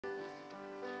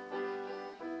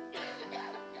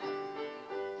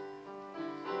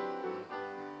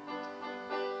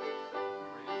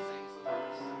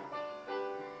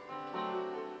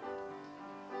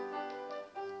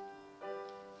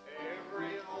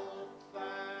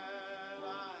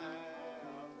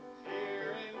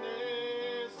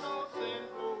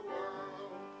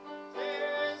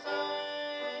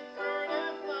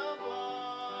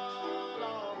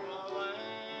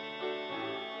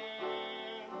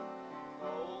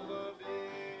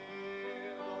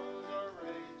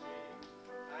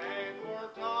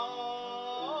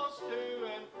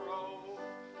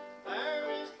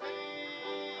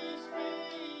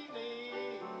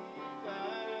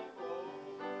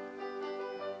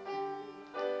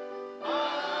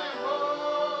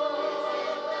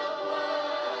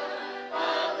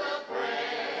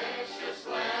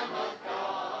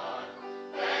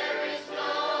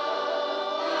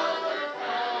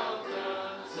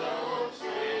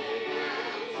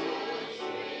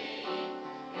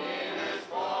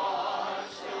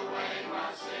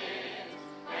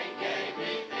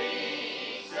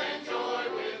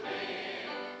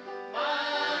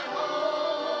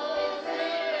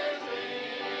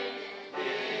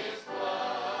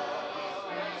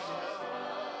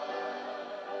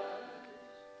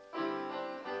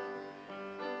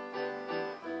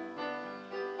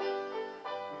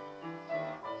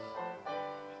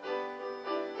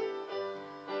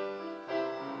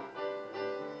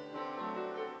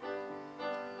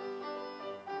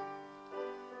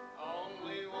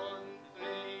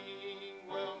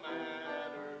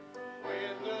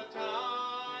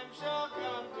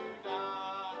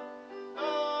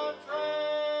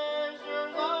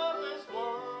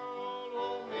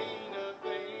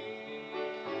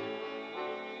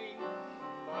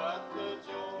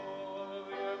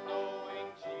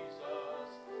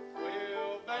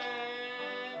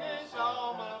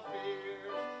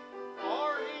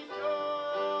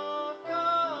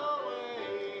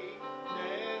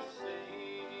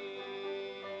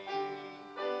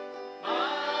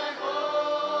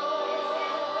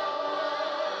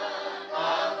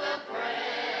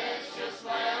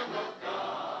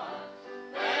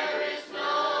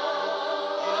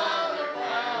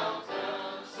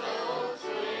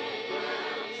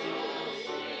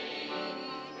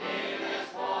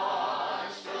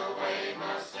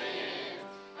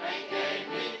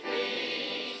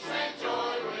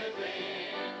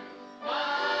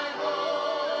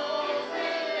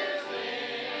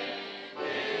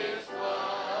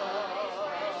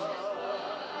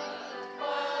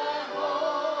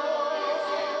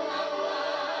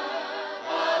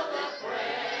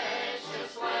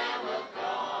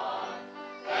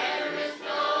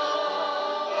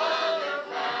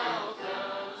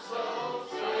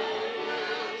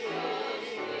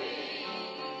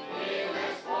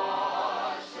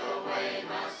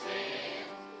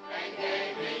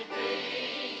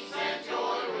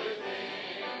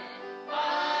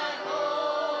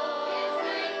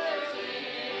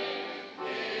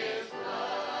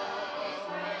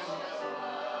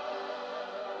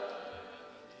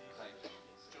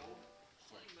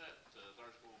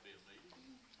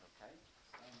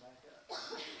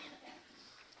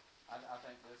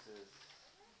is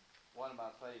one of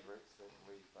my favorites that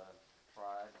we've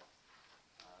tried.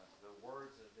 The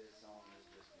words of this song is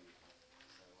just beautiful.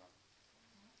 So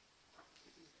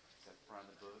it's at the front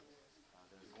of the book.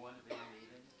 There's going to be a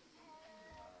meeting.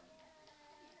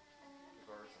 The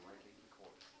verse and repeat the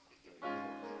chorus.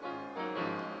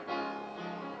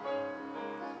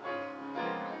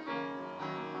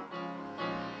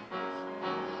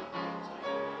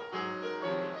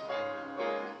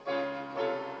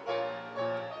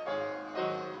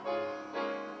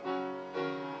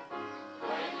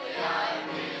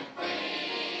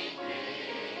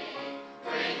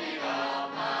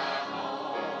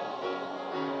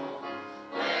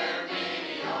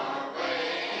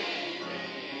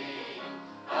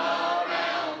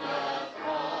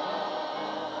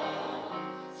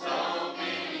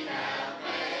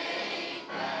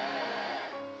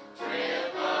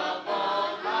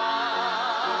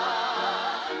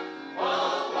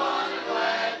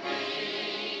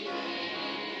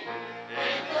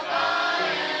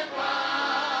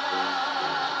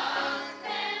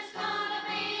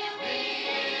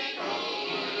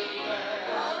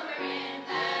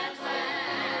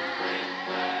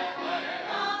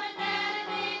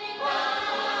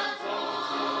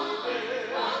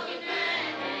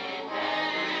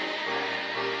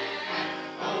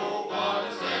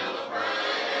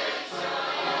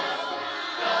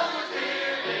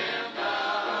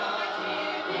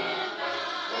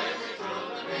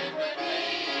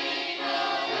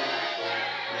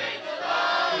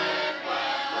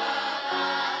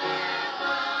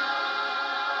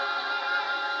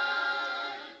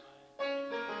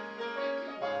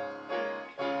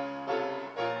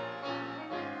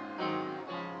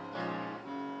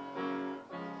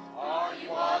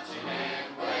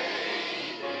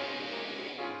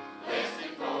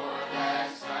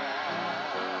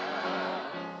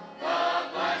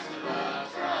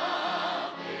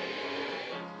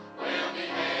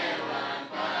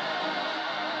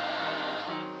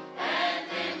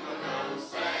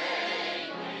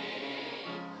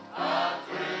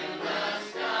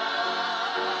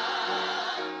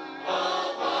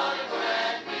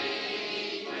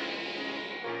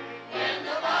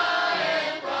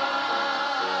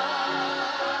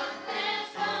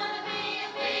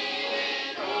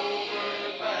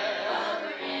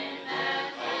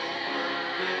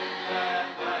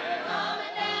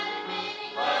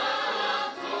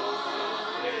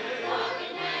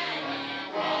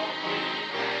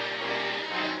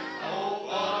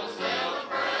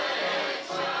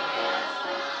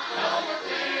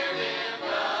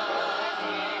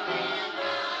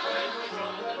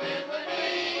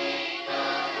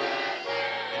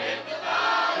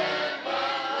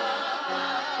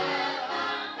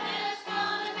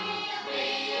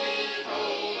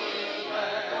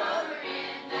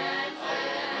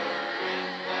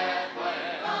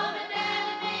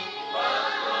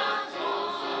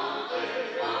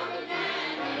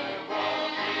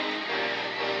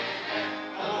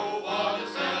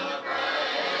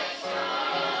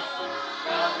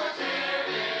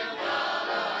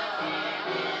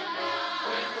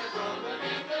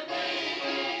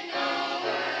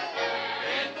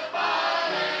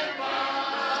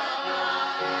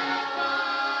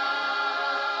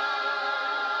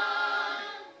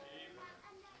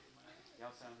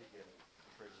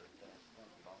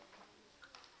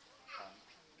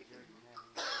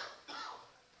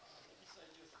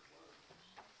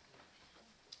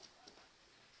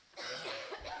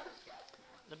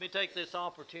 Let me take this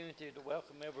opportunity to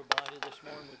welcome everybody this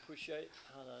morning. We appreciate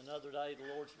another day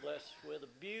the Lord's blessed us with. A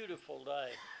beautiful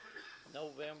day.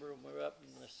 November, and we're up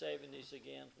in the 70s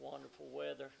again. Wonderful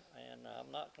weather, and I'm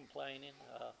not complaining.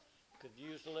 Could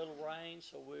use a little rain,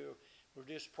 so we're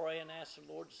just praying, asking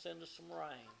the Lord to send us some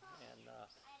rain. And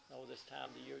know this time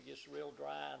of the year gets real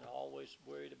dry, and always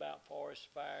worried about forest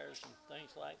fires and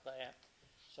things like that.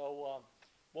 So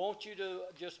want you to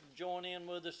just join in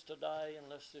with us today, and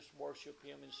let's just worship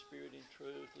Him in spirit and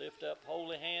truth. Lift up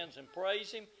holy hands and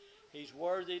praise Him. He's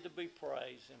worthy to be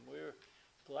praised, and we're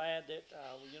glad that,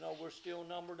 we're still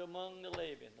numbered among the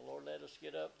living. The Lord let us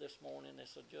get up this morning.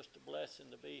 It's just a blessing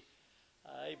to be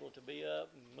able to be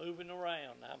up and moving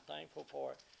around. I'm thankful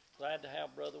for it. Glad to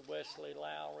have Brother Wesley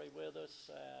Lowry with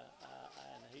us,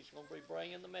 and he's going to be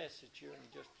bringing the message here in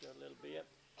just a little bit.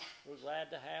 We're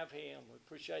glad to have him. We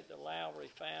appreciate the Lowry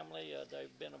family.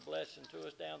 They've been a blessing to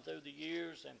us down through the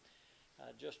years, and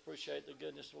just appreciate the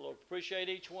goodness of the Lord. Appreciate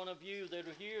each one of you that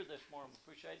are here this morning.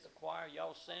 Appreciate the choir.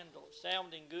 Y'all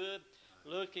sounding good,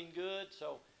 looking good.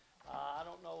 So I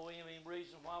don't know any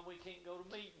reason why we can't go to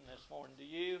meeting this morning. Do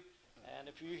you? And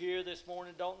if you're here this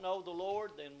morning don't know the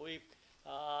Lord, then we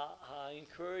I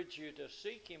encourage you to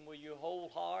seek Him with your whole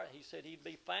heart. He said He'd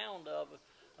be found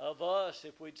of us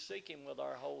if we'd seek Him with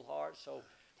our whole heart. So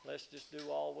let's just do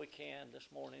all we can this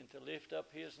morning to lift up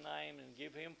His name and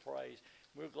give Him praise.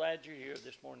 We're glad you're here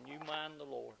this morning. You mind the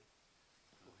Lord.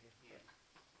 Go ahead, pray.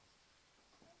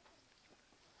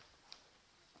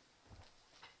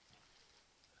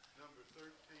 Number 13,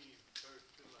 verse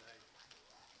 2 and 8.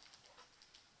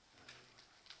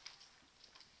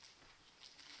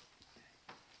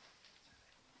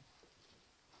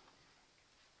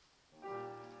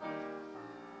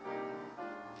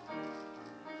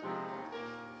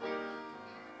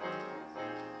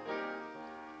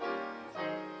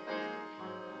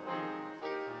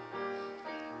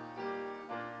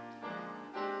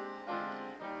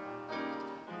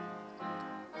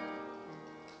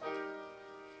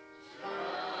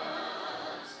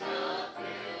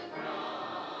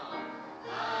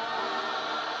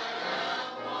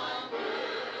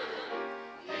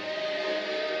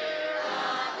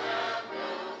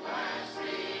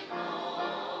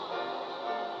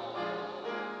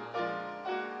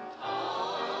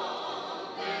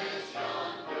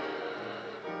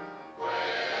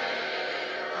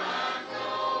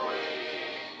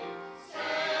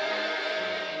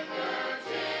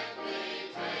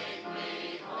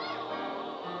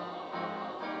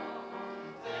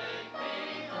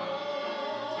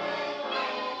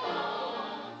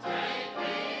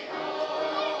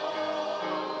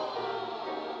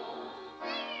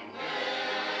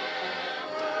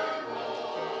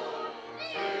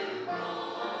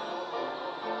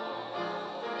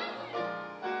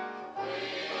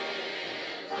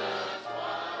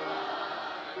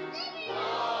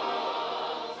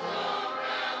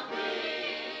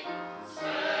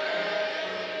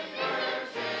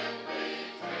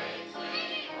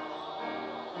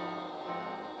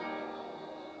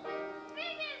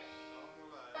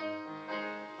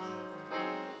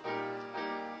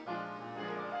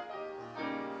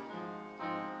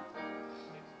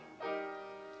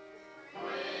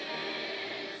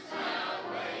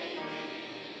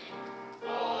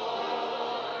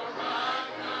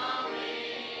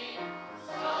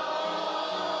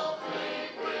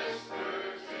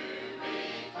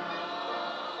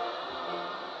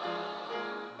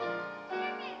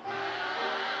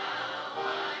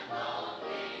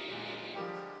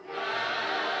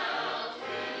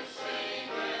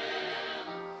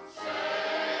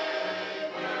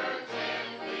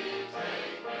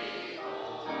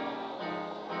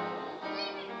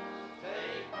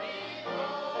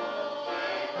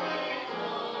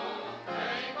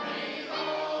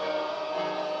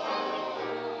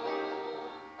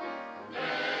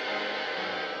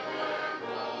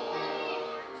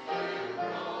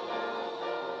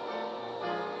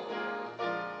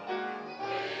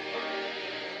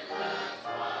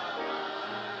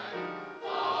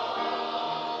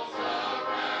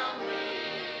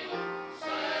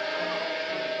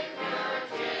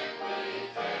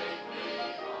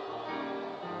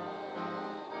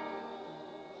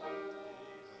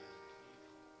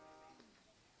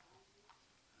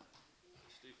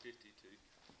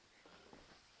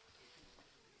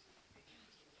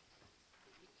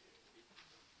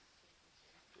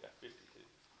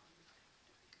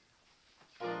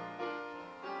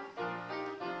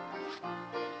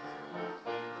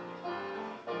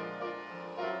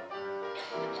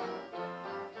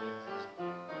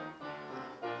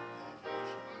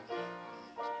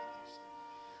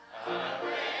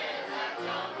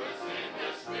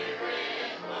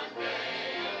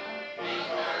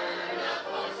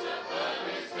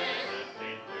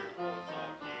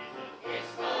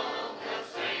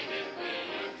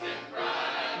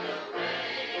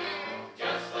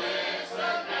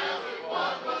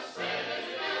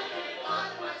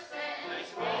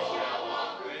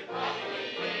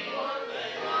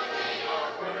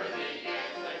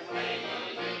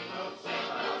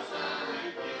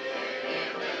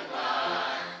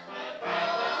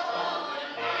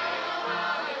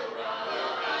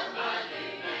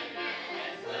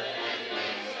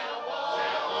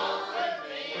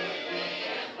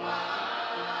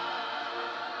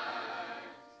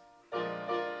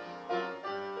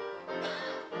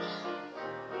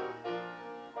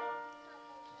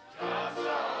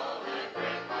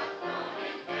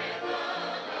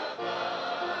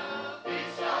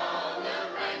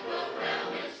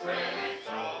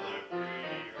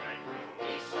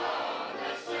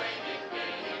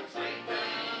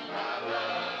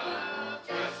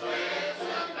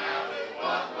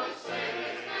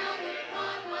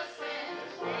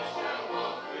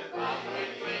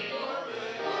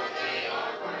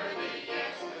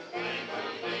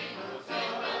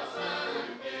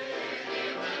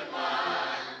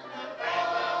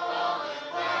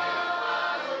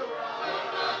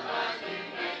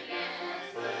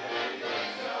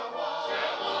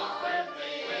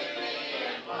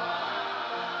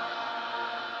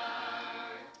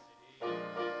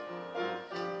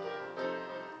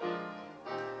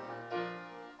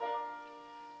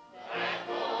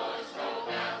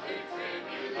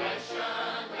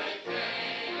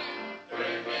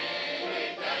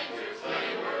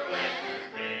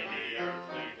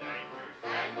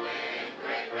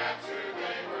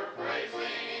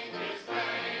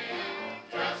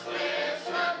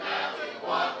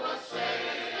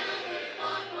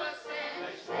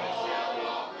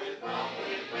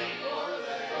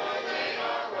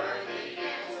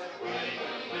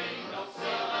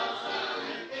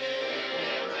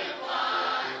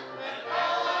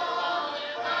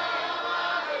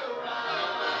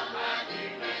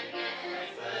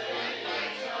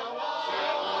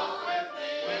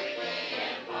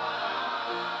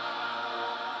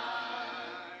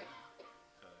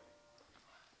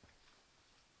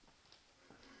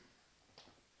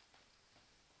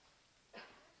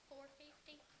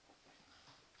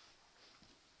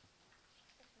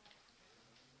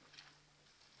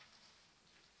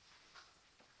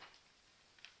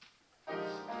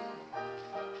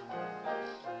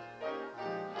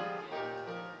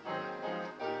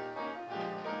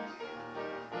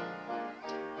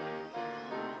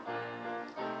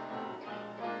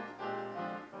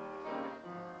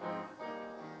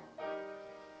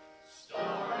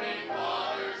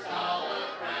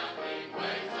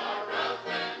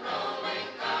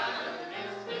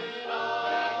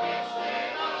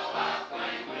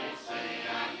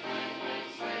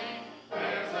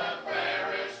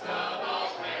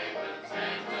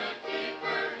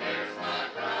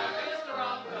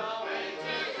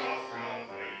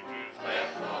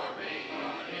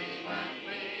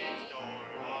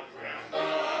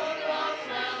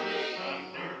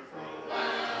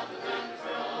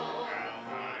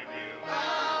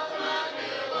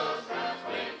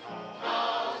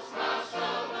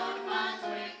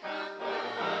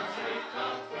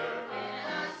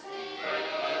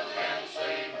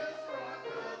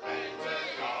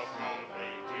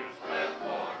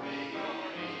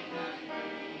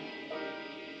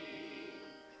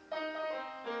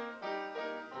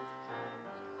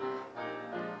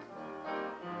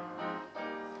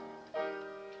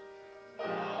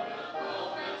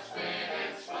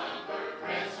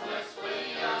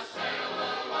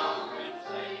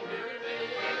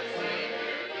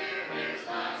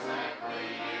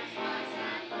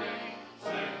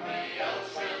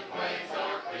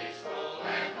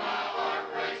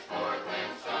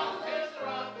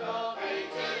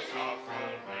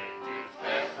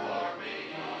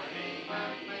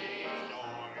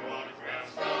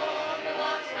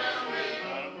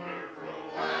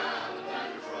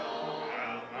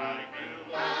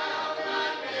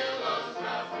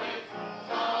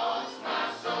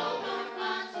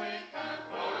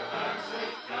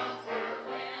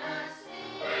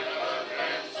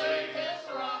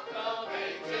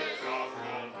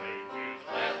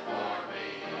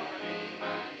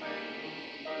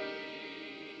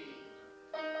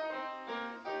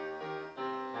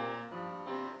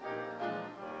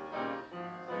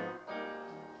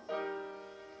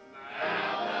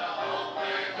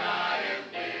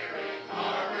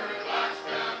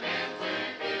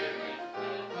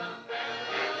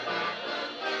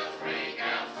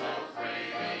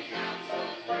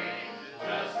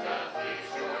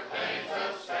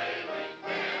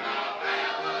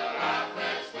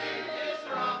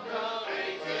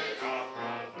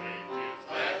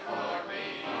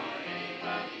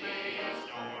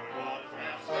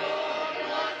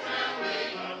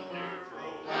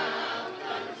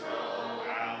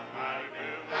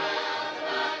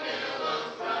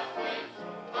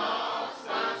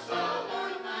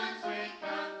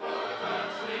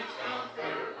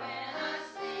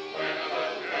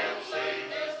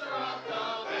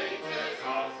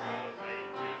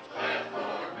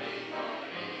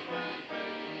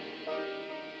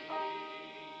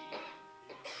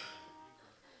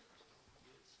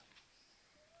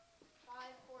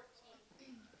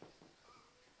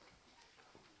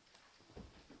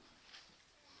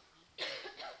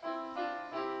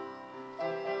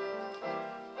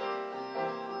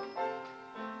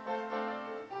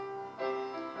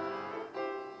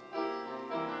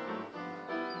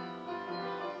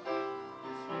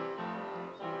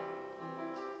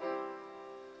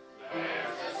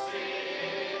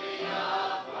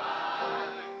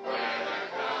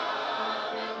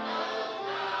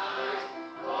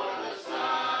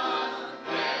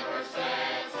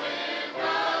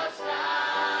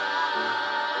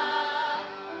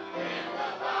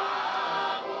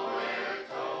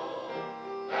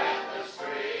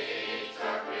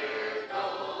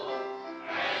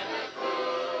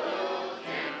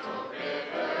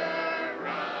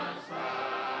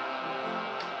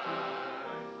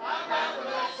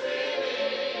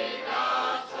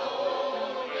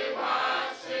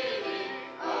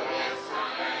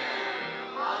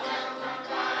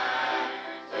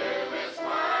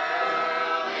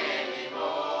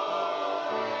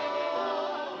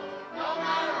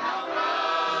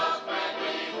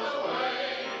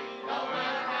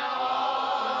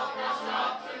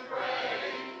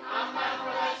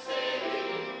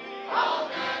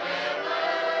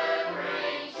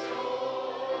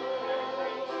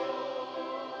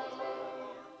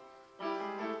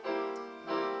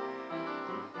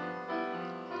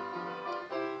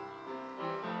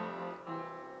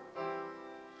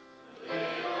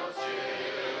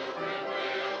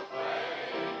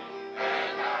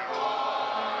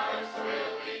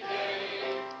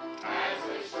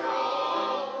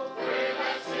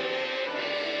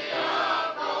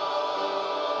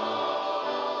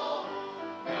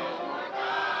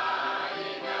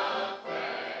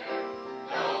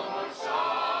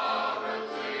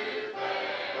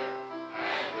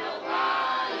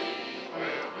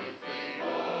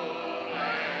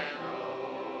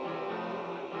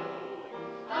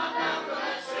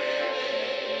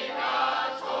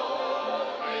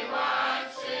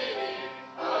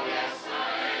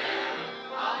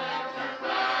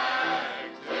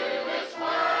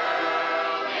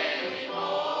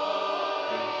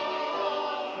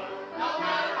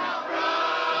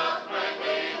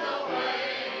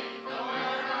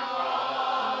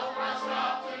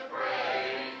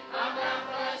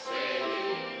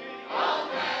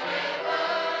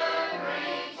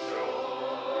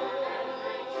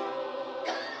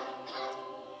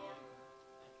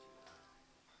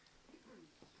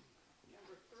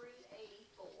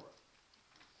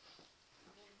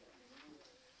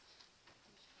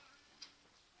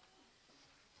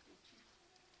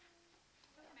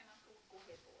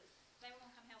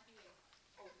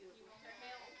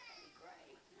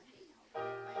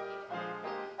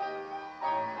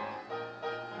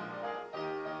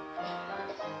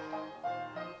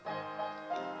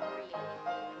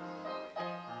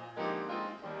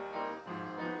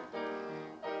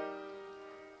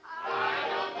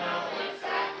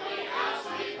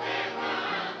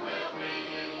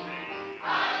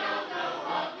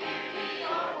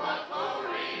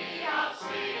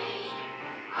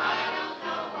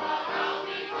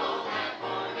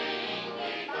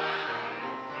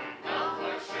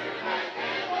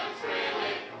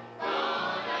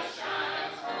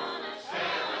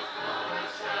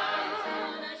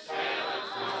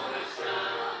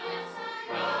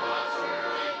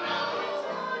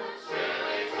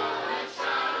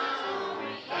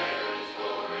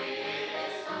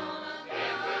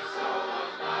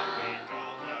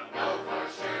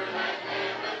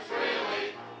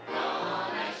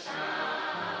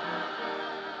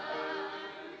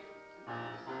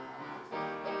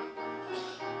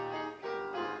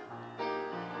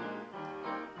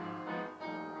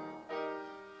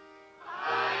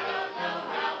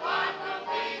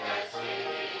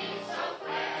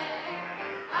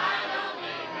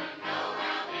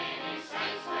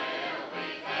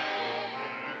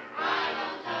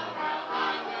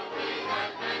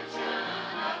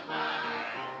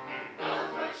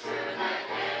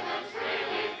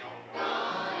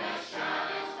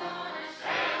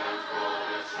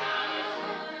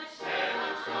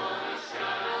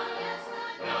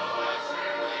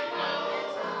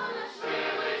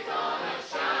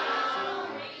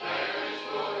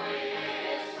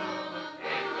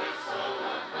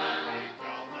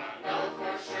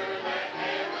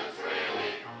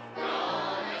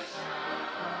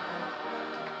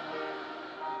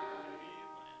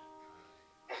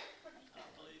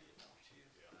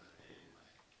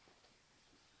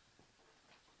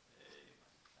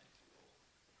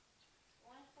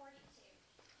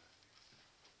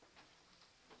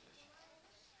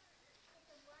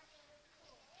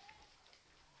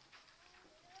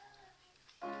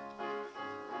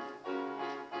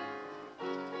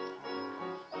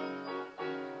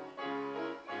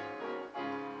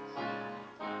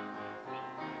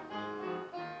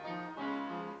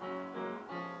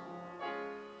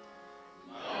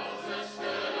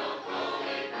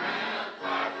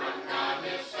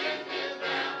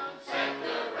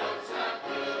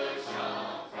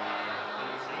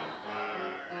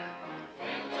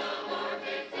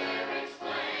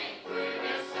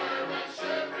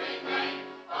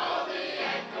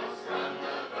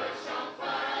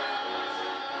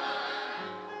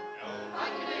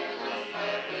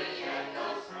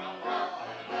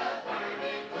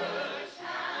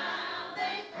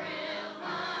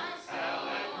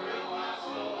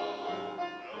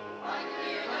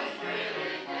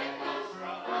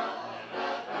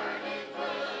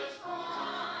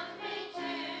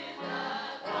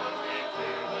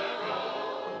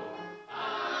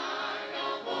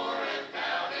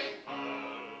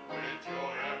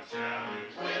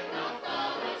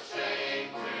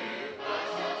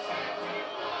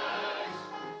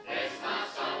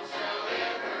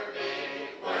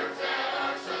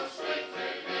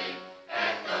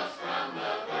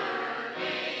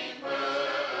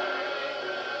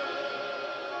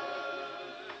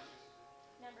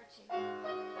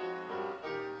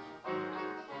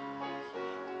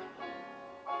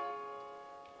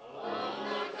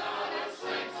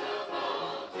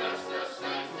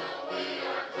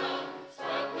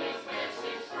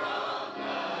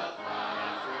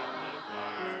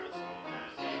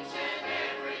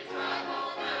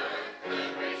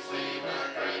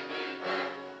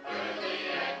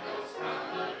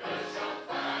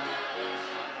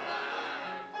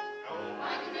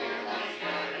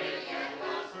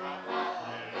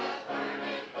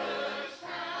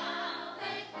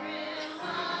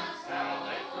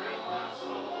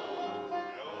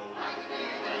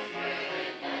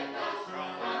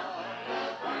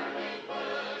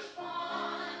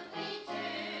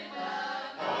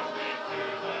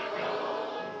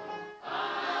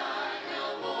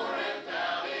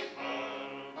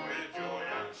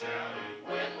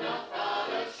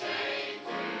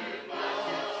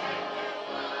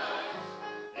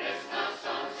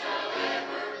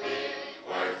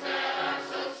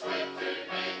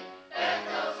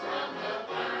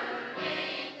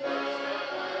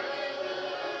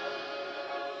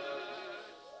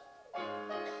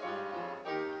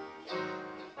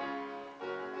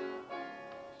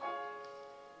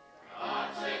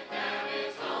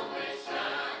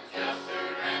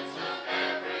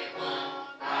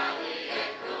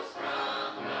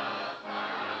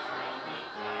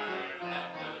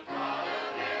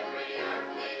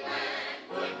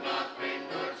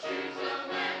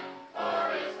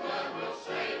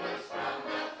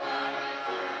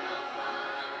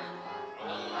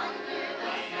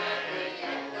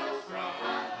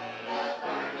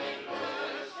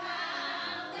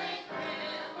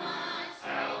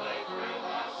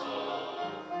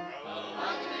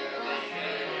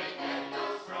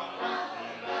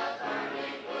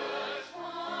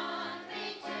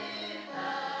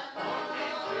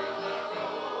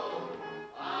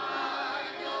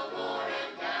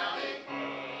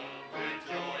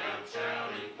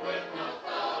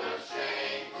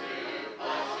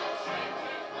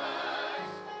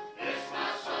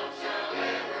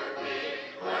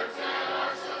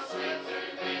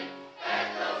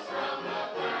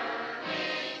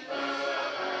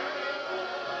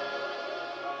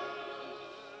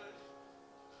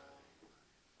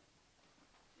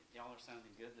 Y'all are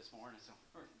sounding good this morning, so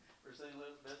we're singing a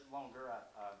little bit longer. I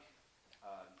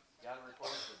got a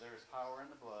request that there's power in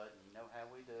the blood, and you know how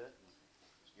we do it.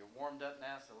 You're warmed up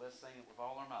now, so let's sing it with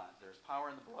all our might. There's power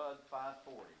in the blood,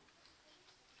 540.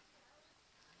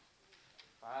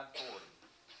 540.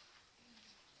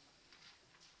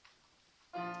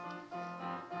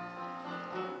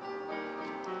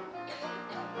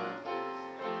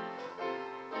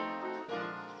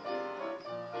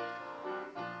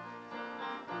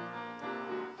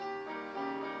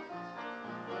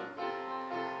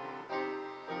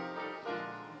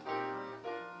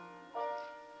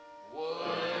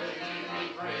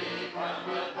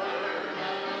 Victory.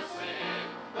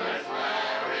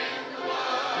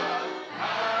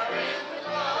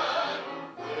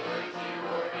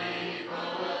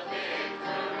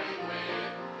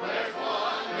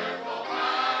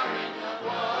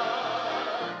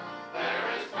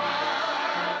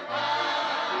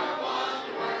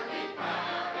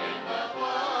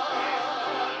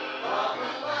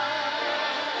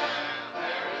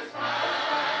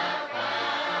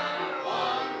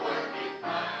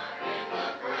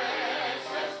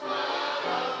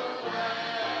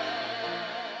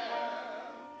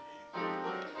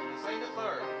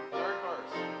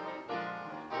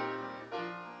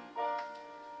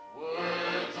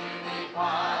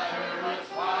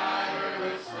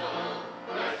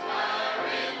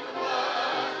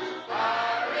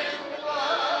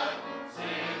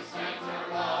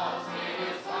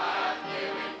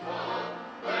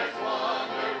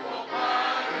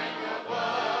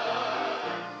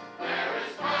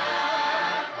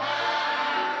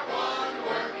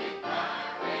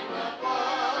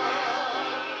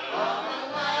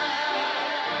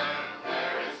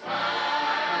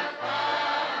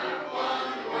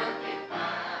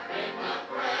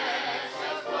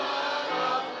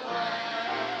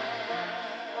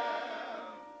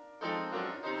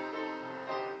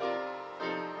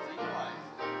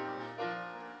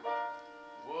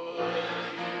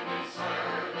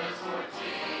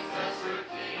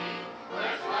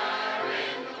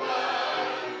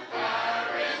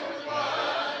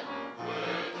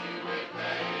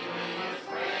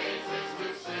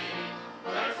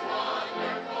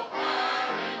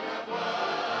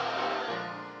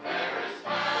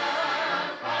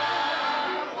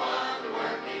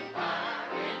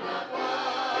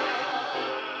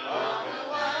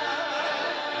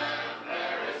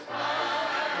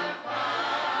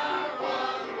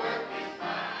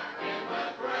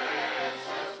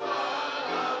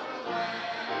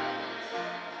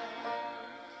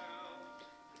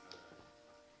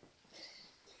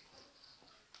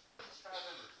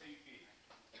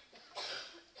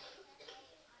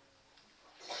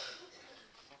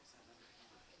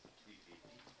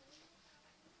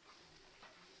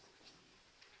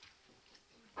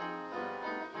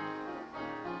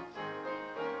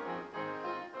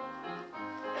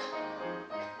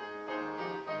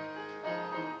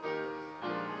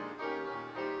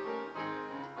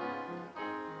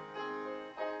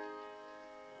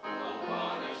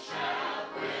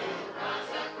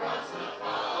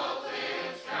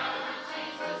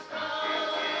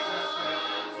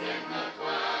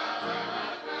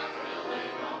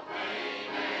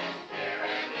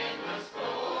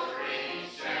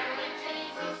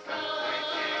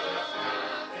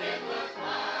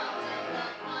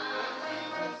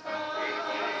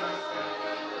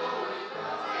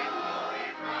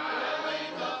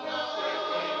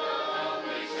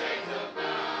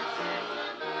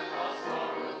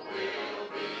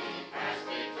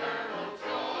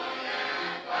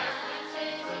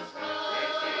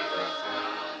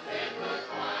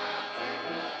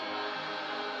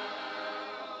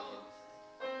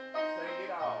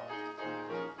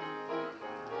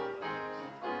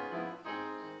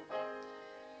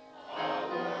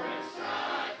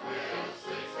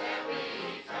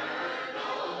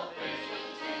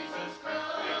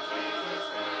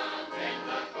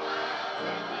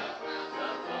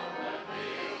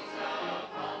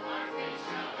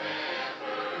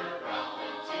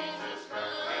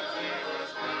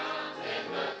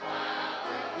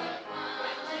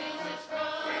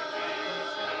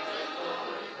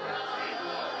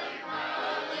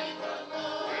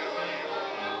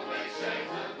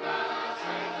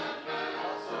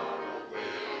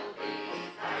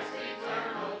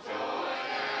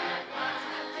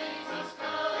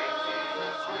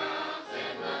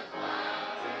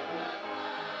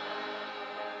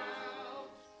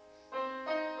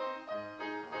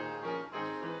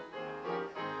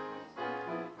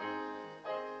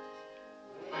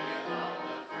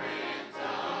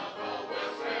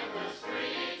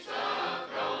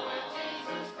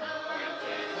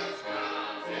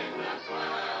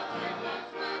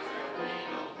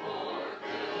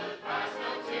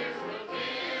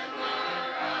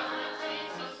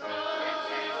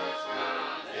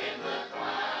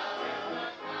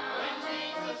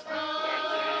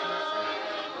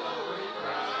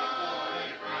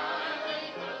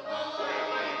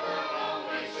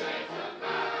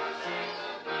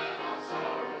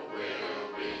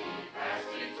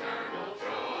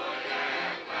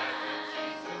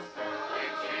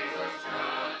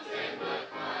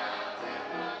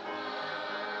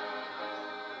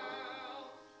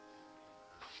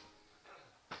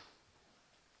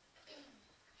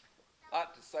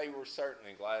 say we're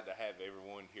certainly glad to have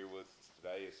everyone here with us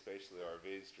today, especially our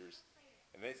visitors.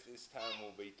 And this time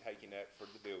will be taken up for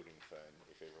the building fund,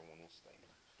 if everyone will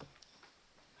stand.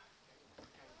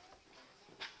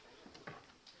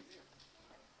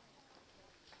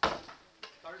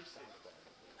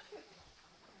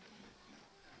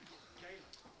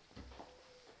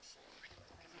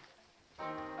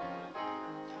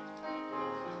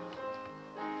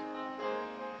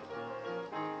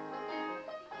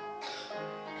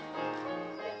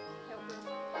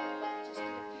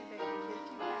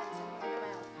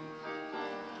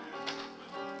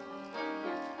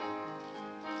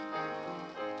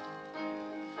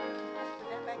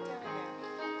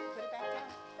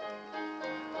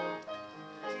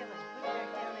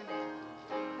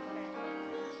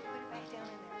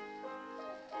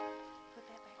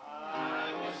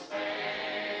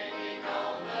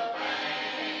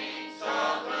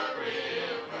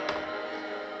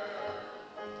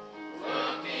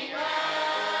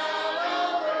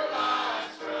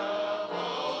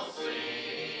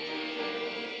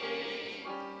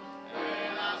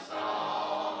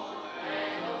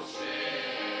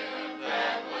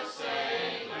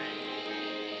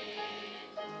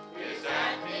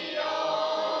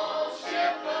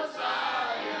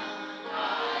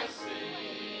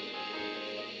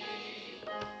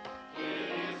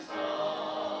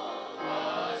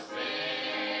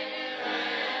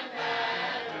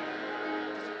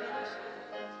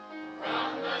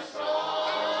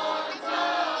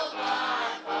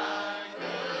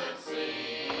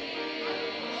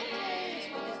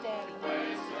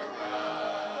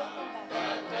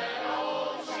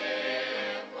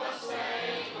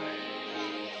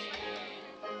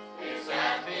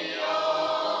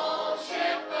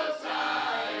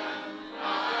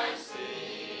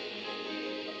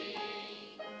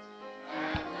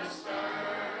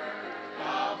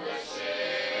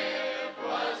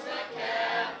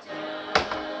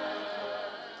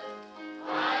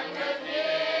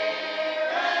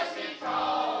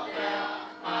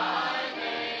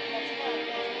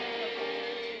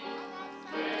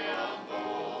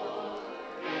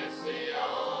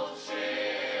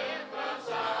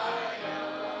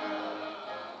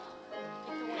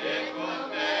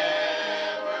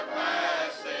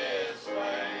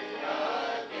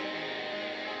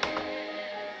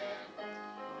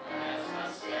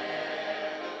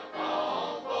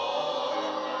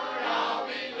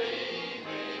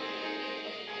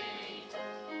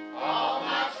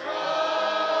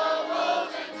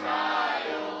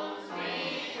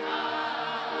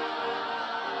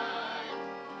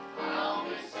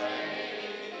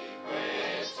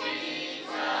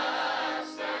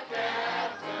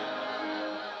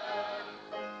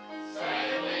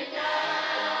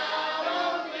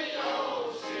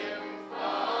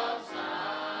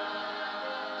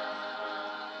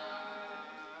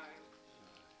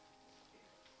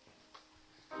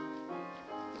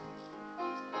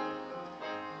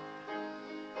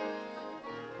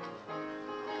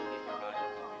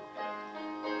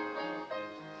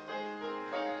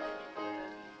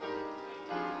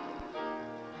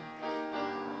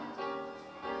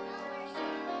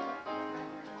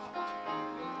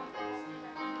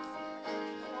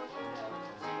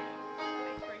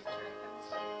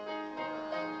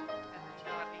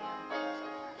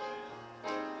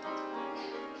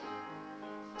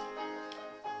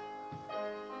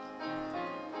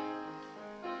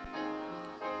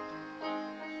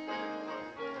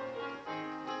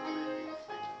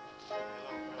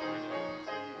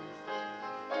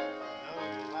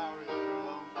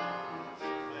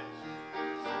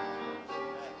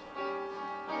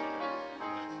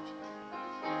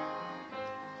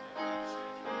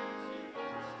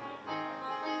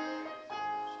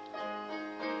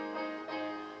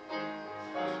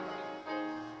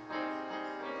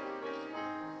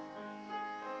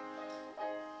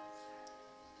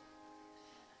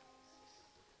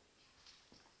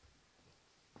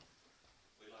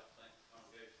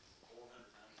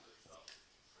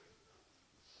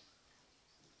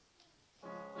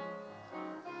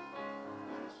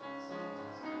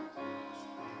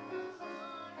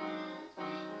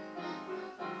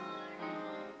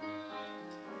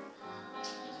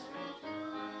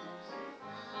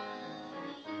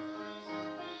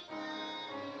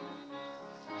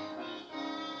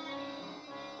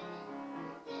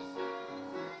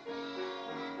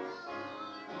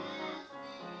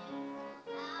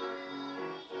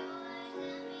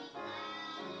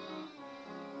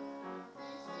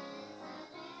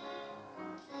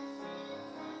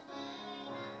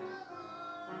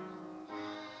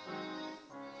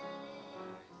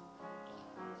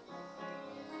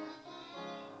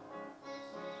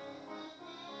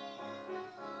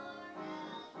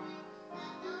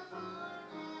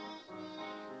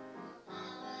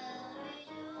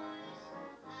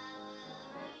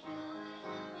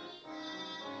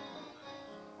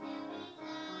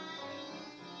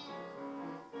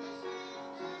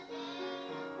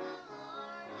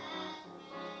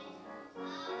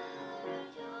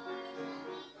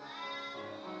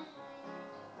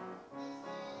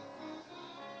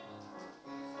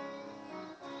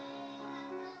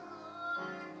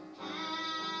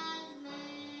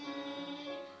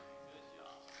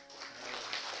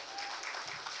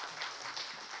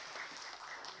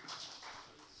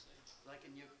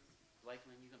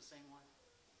 Lakeland, you gonna sing one?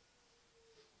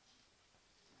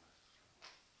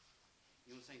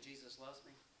 You wanna sing Jesus Loves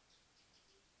Me?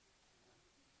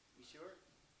 You sure?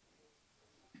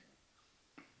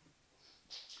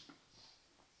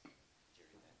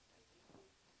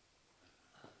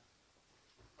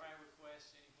 Prayer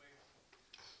requests anywhere?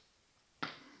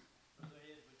 Brother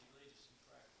Ed, would you lead us in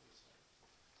prayer, please?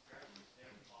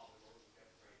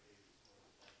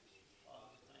 Father,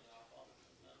 we thank you, Father,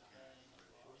 for another day and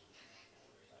another opportunity,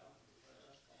 Lord, to bow in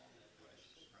prayer upon the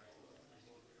precious Lord. Thank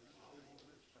you very much,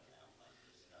 Lord, for now make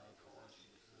this day for us.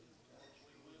 Lord,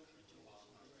 we will rejoice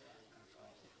in the day,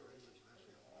 Father,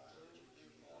 for all that you do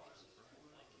for us.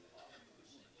 Thank you, Father, for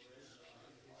we send your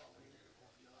Son, Father,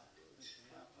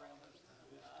 my brother,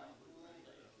 who died a cruel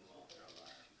death, Father,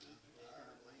 to bear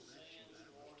sins,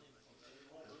 Lord, and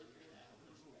Lord, look here now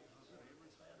this morning, Lord, for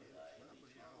better day and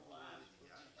eternal life.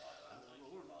 Father, I thank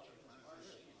you, Father, for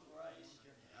mercy and grace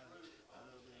and truth,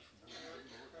 Father, and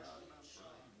Lord, especially your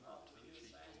Son, Father, we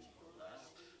just ask you to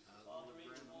bless, Father,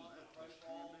 each one. I pray for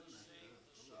all the sick,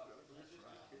 the suffering that's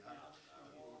round about in our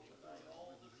world today,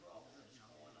 all the trouble that's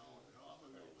going on, Father,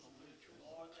 those,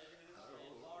 Lord, that are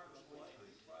in harm's way,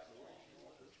 we pray for them,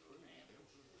 Lord, that your hand will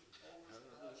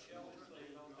shelter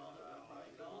them, Father. I pray,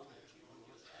 God, that you would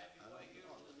just have your way here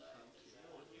today, this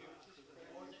one here,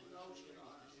 Lord, that knows you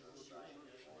not as your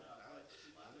Savior, Lord, I pray that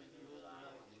you might be in the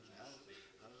hour, that you speak,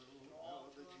 draw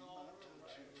to an altar of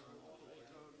prayer, Lord, they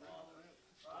can, Father,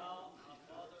 cry out, my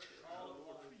Father, call a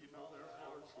word, Father,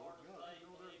 out of the heart of faith,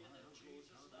 believing that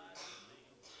Jesus died for them,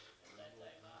 and that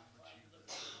they might claim the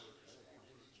victory this morning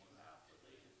that you have for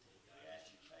them. We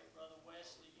ask you to take Brother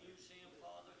Wesley, use him,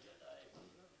 Father, today.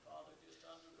 Father, just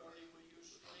undergird him with your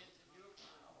strength and your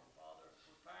power, Father.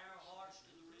 Prepare our hearts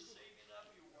to the receiving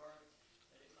of your word,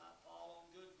 that it might fall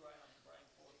on good ground and bring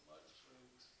forth much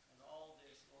fruit. And all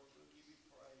this, Lord, we'll give you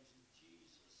praise in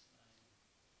Jesus' name.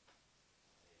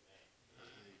 Amen.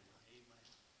 Amen. Amen.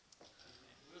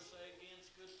 We'll say again,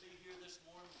 it's good to be here this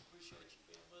morning. We appreciate you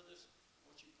being with us.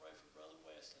 I want you to pray for Brother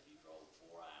Wesley. He drove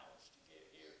 4 hours to get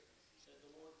here. Said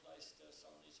the Lord placed us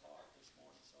on his heart this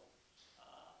morning. So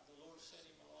the Lord sent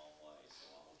him a long way.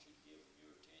 So I want you to give him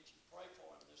your attention. Pray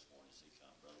for him this morning as he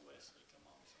comes. Brother Wesley, come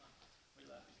on, son. We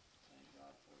love you. Thank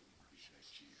God for you. Appreciate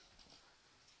you.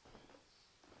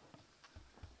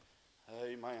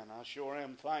 Amen. I sure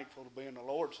am thankful to be in the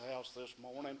Lord's house this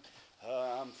morning.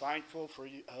 I'm thankful for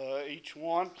each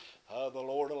one. The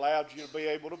Lord allowed you to be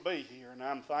able to be here, and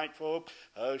I'm thankful,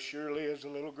 surely as the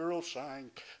little girl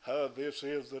sang, this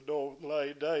is the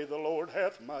day the Lord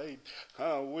hath made.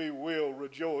 We will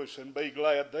rejoice and be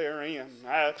glad therein.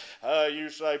 You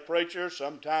say, preacher,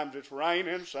 sometimes it's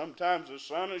raining, sometimes the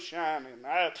sun is shining,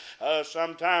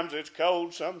 sometimes it's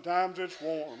cold, sometimes it's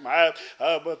warm,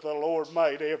 but the Lord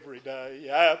made every day,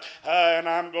 and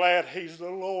I'm glad He's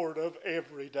the Lord of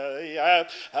every day.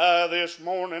 This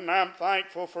morning I'm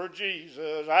thankful for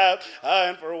Jesus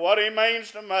and for what He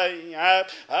means to me.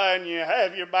 And you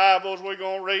have your Bibles, we're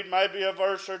going to read maybe a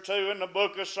verse or two in the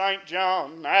book of St.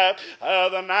 John, the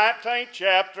 19th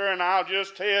chapter, and I'll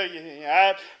just tell you,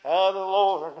 the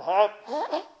Lord...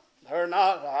 or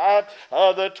not,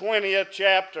 the 20th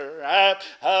chapter,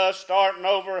 starting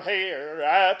over here,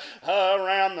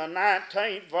 around the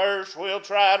 19th verse, we'll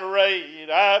try to read.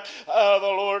 The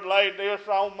Lord laid this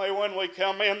on me when we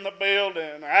come in the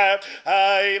building.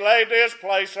 He laid this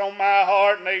place on my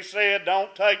heart, and He said,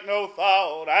 don't take no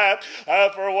thought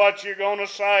for what you're going to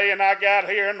say, and I got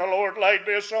here, and the Lord laid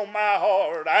this on my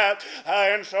heart.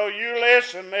 And so you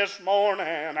listen this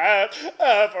morning,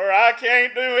 for I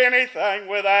can't do anything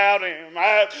without Him.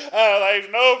 There's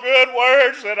no good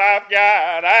words that I've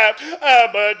got,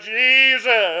 but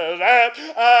Jesus,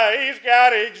 He's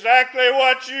got exactly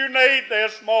what you need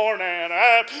this morning.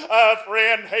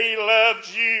 Friend, He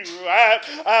loves you.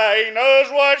 He knows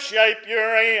what shape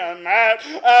you're in.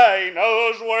 He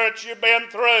knows what you've been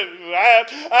through,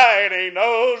 and He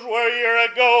knows where you're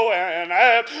going.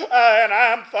 And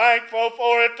I'm thankful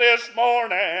for it this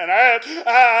morning. I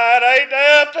ain't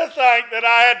have to think that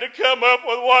I had to come up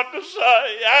with what to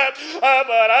say.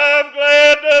 But I'm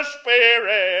glad the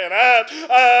Spirit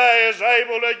is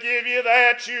able to give you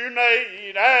that you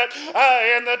need.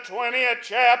 In the 20th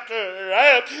chapter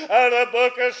of the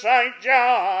book of St.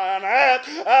 John,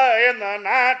 in the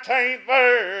 19th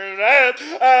verse,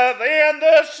 then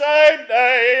the same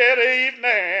day at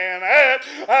evening,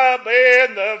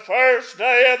 being the first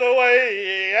day of the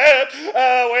week,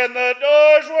 when the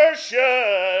doors were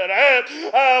shut,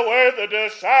 where the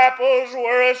disciples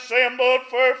were assembled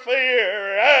for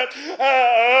fear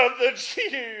of the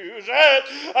Jews,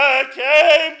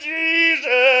 came Jesus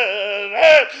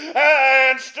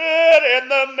and stood in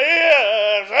the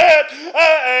midst,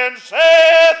 and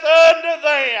saith unto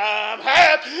them,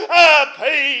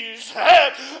 peace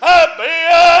be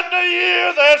unto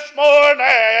you this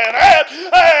morning.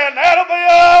 And that'll be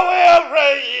all we'll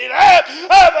read.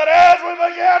 But as we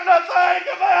begin to think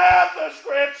about the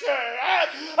scripture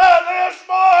this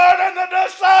morning, the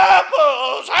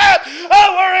disciples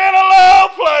were in a low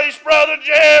place, Brother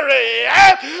Jerry.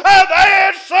 They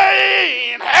had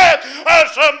seen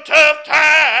some tough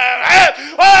times.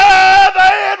 They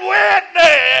had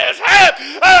witnessed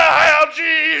how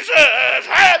Jesus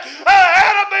had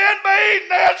been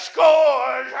beaten and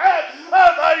scourged.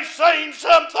 They seen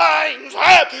some things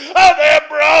that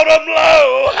brought them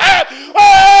low.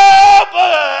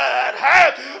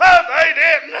 But they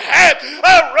didn't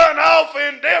run off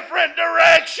in different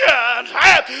directions.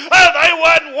 They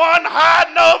wasn't one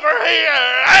hiding over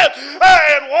here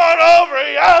and one over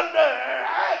yonder.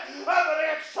 But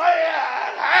it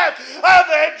said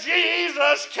that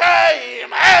Jesus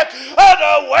came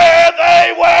to where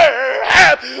they were.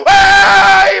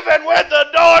 Even with the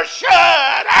door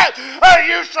shut,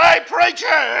 you say, preacher,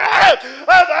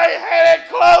 they had it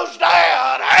closed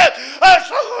down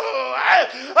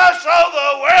so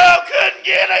the world couldn't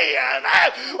get in.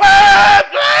 I'm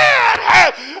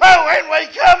glad when we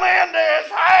come into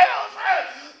his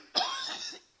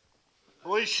house,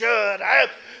 we should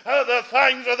the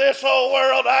things of this old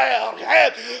world out.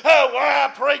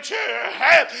 Why, preacher,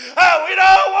 we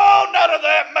don't want none of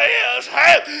that mess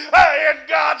in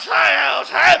God's house.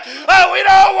 We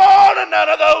don't want none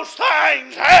of those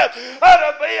things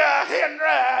to be a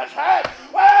hindrance. Well,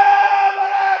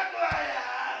 but I'm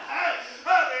glad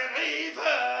that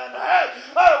even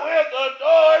with the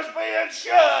doors being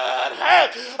shut,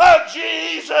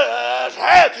 Jesus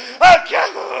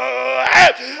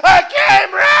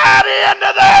came right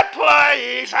into that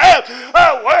place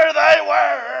where they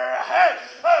were.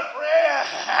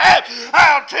 Friend,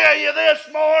 I'll tell you this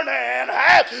morning,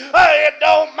 it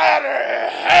don't matter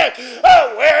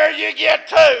where you get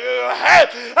to.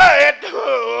 It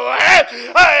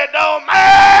don't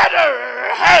matter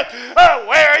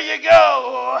where you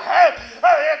go.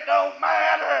 It don't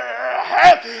matter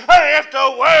if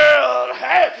the world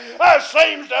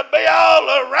seems to be all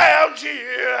around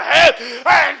you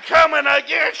and coming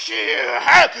against you.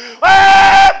 I'm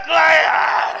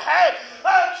glad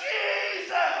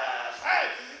Jesus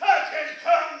can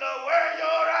come to where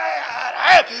you're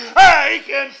at. He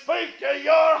can speak to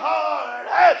your heart.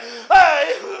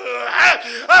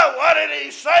 What did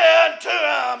he say unto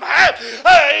him?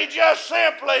 He just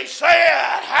simply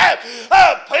said,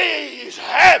 peace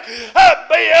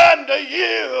be unto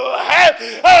you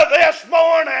this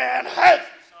morning.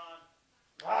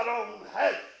 I don't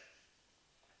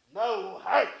know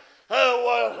what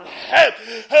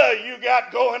you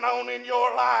got going on in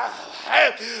your life,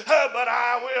 but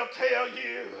I will tell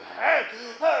you,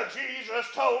 Jesus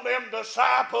told them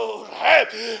disciples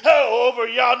over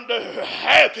yonder,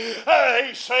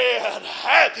 he said,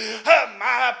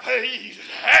 my peace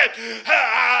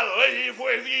I leave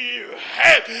with you.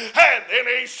 And then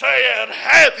he said,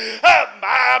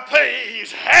 my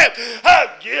peace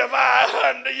give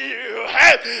I unto you.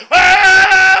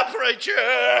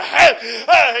 Preacher,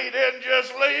 he didn't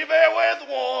just leave it with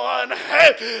one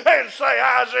and say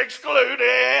I was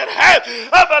excluded,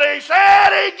 but he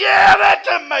said he gave it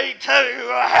to me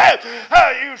too.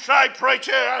 You say,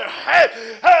 preacher,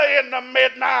 in the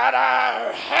midnight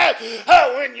hour,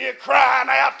 when you're crying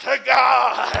out to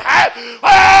God,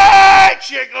 aren't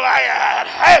you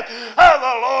glad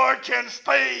the Lord can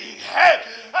speak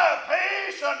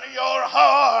peace unto your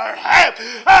heart?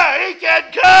 He can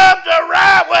come to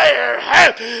right where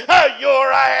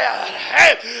you're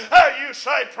at. You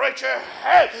say, preacher,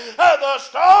 the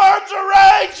storms are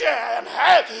raging.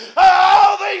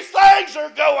 All these things are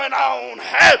going on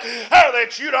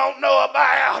that you don't know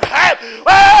about.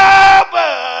 Well,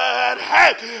 but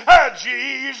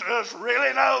Jesus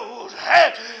really knows.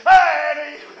 And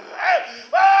he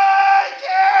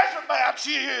cares about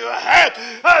you.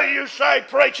 You say,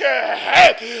 preacher,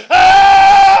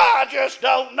 I just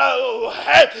don't know.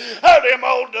 Them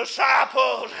old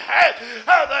disciples,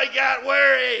 they got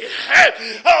worried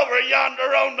over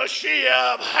yonder on the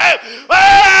ship.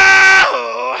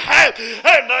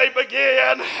 And they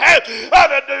began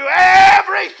to do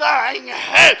everything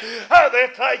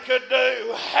that they could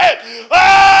do.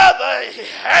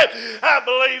 I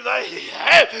believe they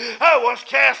was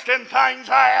casting things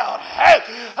out.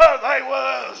 They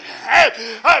was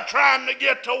trying to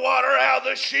get the water out of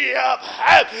the ship.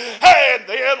 And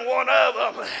then one of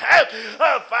them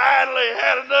finally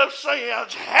had enough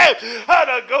sense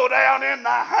to go down in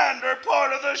the hinder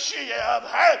part of the ship.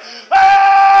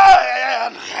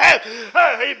 And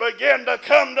he began to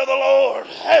come to the Lord.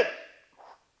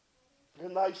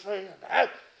 And they said,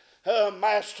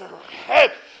 Master,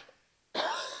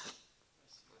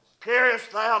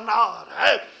 carest thou not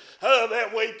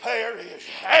that we perish?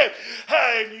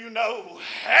 And you know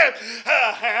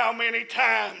how many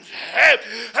times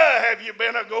have you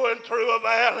been going through a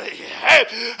valley,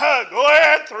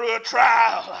 going through a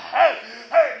trial, and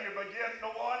you begin to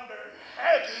wonder,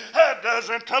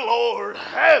 doesn't the Lord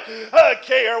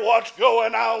care what's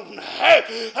going on?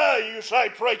 You say,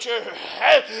 preacher,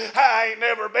 I ain't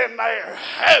never been there.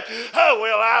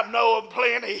 Well, I know of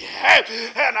plenty,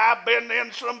 and I've been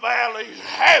in some valleys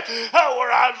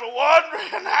where I was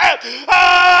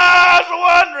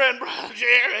wondering, Brother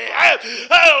Jerry,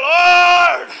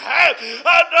 Lord,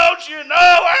 don't you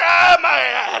know where I'm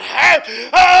at?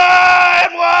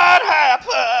 And what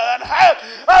happened?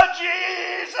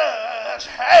 Jesus,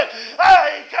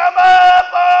 he come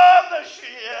up on the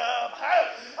ship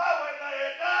when they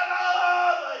had done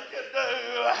all they could do,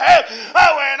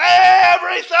 when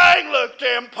everything looked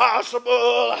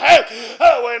impossible,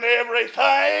 when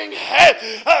everything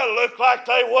looked like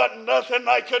there wasn't nothing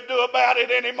they could do about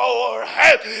it anymore.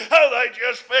 They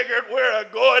just figured we're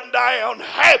going down.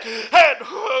 And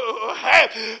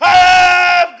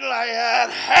I'm glad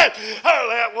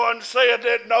that one said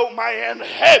that no man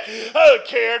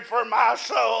cared for my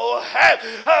soul.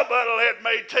 But let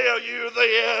me tell you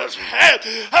this.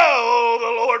 Oh,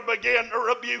 the Lord began to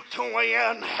rebuke the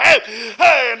wind. And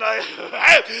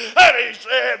he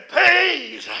said,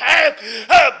 peace,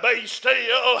 be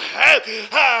still.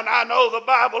 And I know the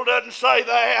Bible doesn't say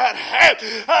that.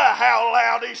 How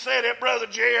loud he said it, Brother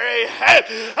Jerry.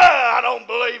 I don't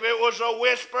believe it was a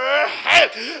whisper,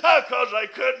 because they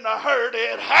couldn't have heard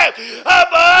it.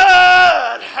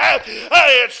 But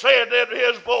it said that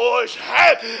his voice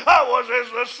was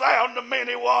as the sound of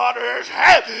many waters.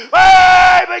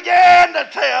 I began to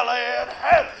tell it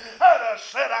to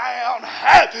sit down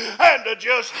and to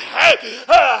just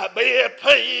be at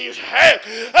peace.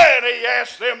 And he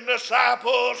asked them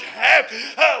disciples,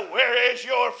 where is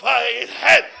your faith?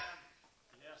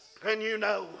 And you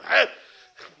know,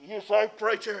 you say,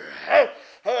 preacher,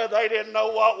 they didn't know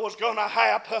what was going to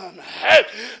happen.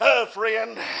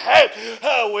 Friend,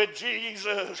 with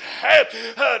Jesus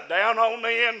down on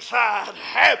the inside,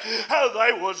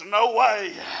 there was no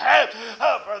way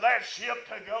for that ship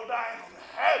to go down.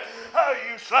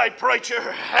 You say, preacher,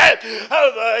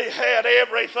 they had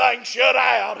everything shut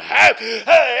out.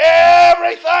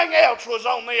 Everything else was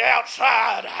on the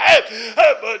outside.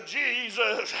 But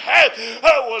Jesus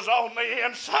was on the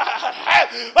inside.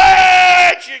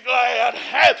 Aren't you glad?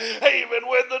 Even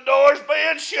with the doors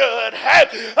being shut,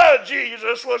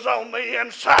 Jesus was on the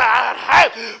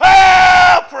inside.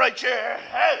 Oh, preacher,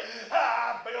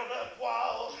 I built up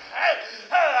walls.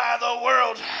 The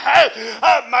world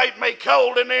made me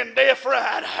cold and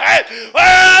indifferent.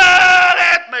 Well,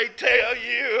 let me tell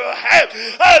you,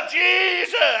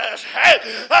 Jesus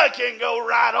can go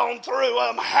right on through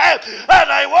them.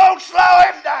 They won't slow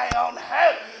him down.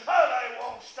 They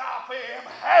won't stop him.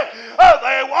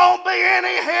 There won't be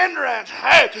any hindrance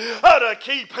to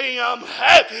keep him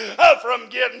from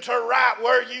getting to right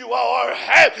where you are.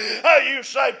 You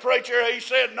say, preacher, he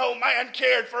said, no man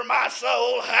cared for my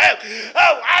soul.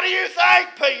 Why do you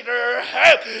think Peter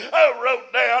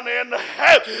wrote down in the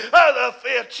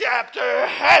 5th chapter?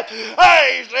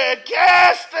 He said,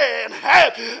 casting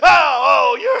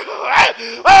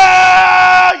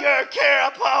your care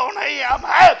upon him,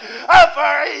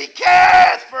 for he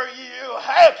careth for you.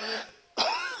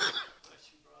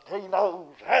 He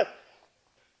knows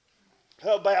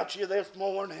about you this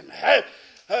morning.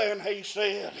 And he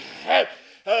said,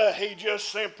 he just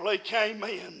simply came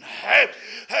in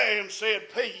and said,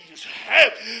 peace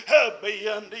be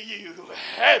unto you.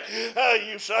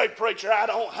 You say, preacher, I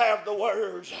don't have the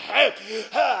words.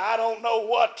 I don't know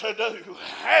what to do.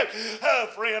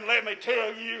 Friend, let me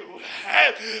tell you,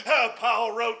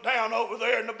 Paul wrote down over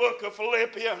there in the book of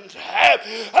Philippians,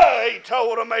 he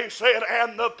told them, he said,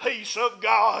 and the peace of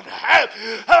God,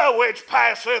 which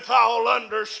passeth all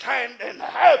understanding,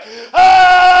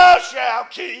 shall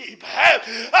keep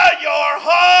your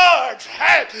heart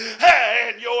hearts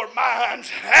and your minds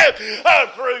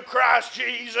through Christ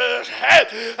Jesus.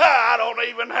 I don't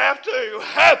even have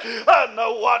to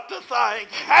know what to think.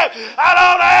 I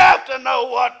don't have to know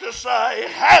what to say.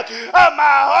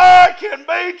 My heart can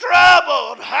be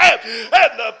troubled,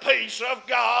 and the peace of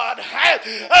God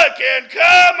can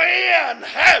come in,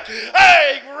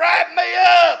 wrap me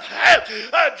up,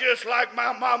 just like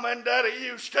my mama and daddy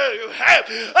used to.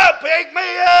 Pick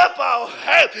me up.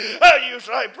 You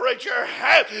say, preacher,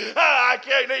 I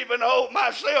can't even hold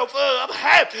myself up.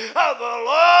 The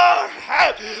Lord,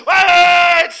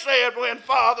 it said when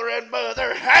father and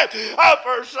mother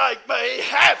forsake me,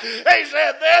 he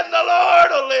said, then the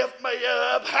Lord will lift me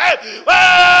up.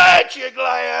 Aren't you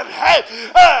glad?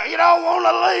 He don't want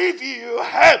to leave you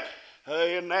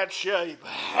in that shape,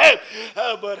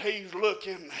 but he's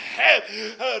looking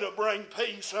to bring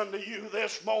peace unto you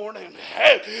this morning.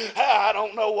 I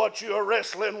don't know what you're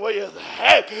wrestling with,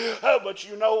 but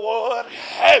you know what?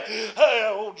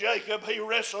 Old Jacob, he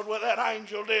wrestled with that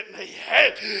angel, didn't he?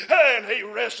 And he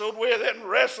wrestled with it and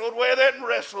wrestled with it and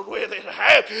wrestled with it.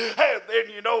 And then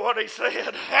you know what he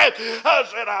said? I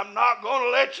said, I'm not going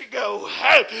to let you go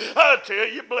until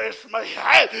you bless me.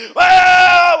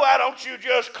 Well, why don't you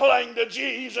just cling to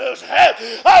Jesus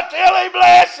until he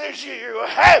blesses you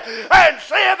and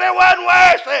see if it wasn't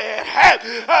worth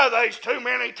it. There's too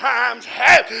many times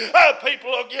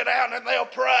people will get out and they'll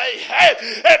pray and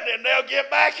then they'll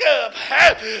get back up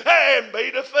and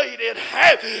be defeated.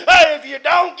 If you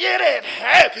don't get it,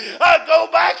 go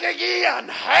back again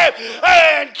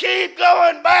and keep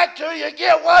going back till you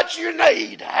get what you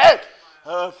need.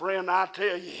 Friend, I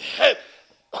tell you,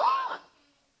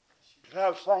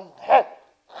 I've seen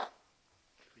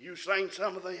you seen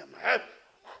some of them.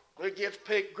 It gets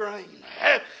picked green.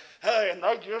 And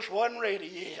they just wasn't ready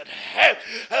yet.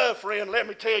 Friend, let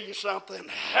me tell you something.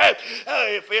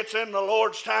 If it's in the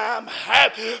Lord's time,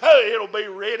 it'll be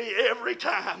ready every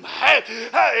time.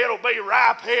 It'll be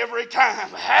ripe every time.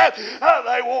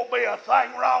 There won't be a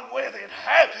thing wrong with it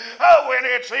when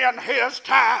it's in His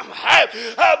time.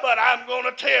 But I'm going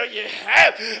to tell you,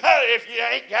 if you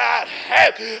ain't got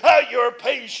your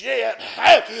peace yet,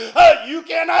 you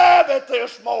can have it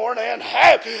this morning,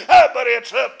 but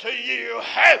it's up to you.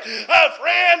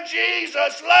 Friend,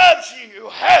 Jesus loves you,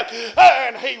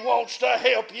 and He wants to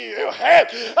help you.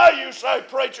 You say,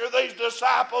 preacher, these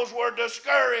disciples were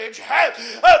discouraged.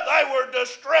 They were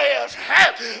distressed.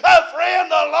 Friend,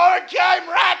 the Lord came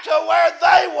right to where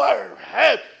they were.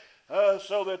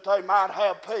 So that they might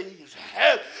have peace.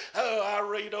 I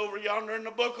read over yonder in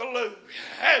the book of Luke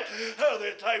that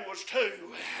they was two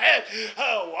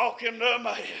walking to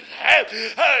Emmaus.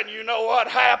 And you know what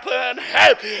happened?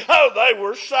 They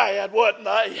were sad, wasn't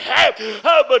they?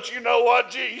 But you know what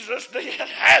Jesus did? He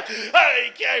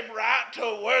came right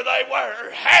to where they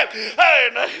were.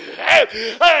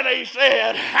 And He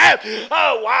said,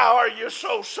 why are you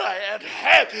so sad?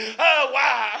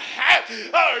 Why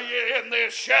are you in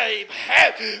this shape?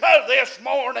 This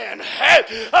morning,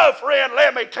 friend,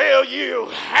 let me tell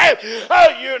you,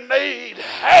 you need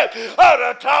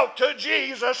to talk to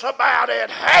Jesus about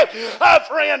it.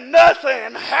 Friend,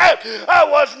 nothing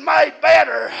was made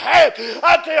better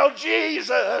until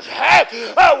Jesus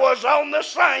was on the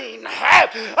scene.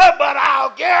 But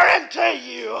I'll guarantee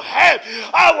you,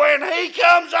 when He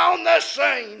comes on the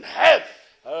scene,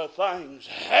 things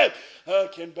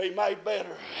can be made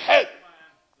better.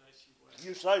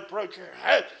 You say, preacher,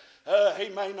 He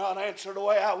may not answer the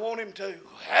way I want Him to.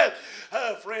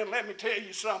 Friend, let me tell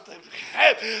you something.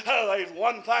 There's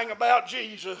one thing about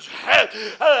Jesus.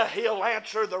 He'll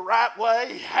answer the right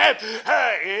way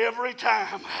every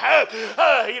time.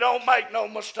 He don't make no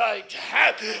mistakes.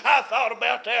 I thought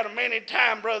about that a many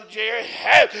times, Brother Jerry.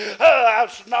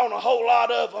 I've known a whole lot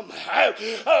of them.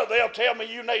 They'll tell me,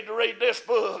 you need to read this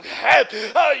book.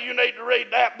 You need to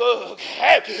read that book.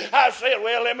 I said,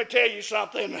 well, let me tell you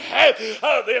something.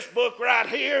 This book right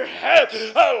here,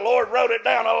 the Lord wrote it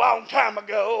down a long time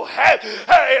ago.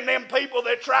 And them people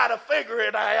that try to figure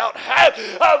it out,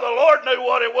 the Lord knew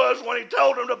what it was when He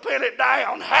told them to pin it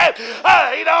down.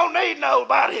 He don't need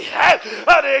nobody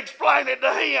to explain it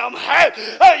to Him.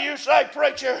 You say,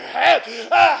 preacher,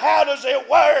 how does it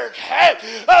work?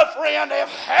 Friend,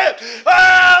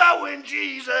 when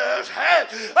Jesus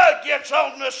gets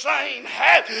on the scene,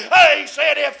 He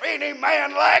said, if any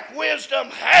man lack wisdom,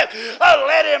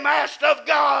 let him ask of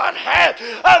God,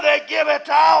 that giveth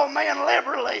to all men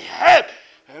liberally,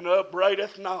 and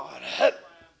upbraideth not.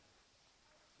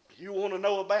 You want to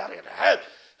know about it?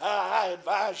 I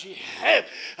advise you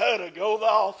to go to the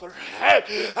author.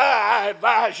 I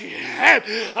advise you.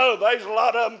 There's a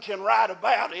lot of them can write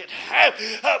about it,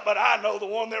 but I know the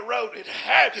one that wrote it.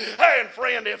 And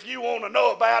friend, if you want to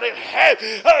know about it,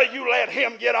 you let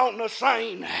him get on the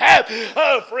scene.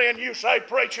 Friend, you say,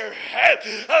 preacher,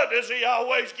 does he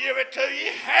always give it to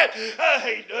you?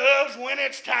 He does when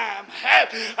it's time.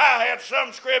 I had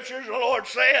some scriptures the Lord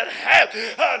said,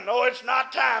 no, it's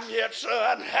not time yet,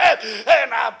 son.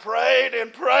 And I prayed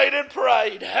and prayed and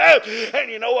prayed.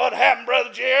 And you know what happened,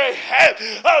 Brother Jerry?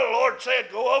 The Lord said,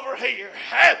 go over here.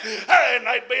 And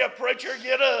there'd be a preacher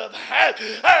get up.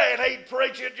 And he'd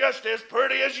preach it just as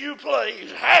pretty as you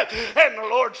please. And the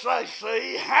Lord say,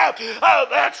 see,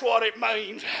 that's what it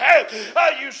means.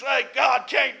 You say, God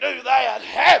can't do that.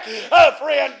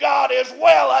 Friend, God is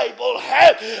well able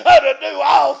to do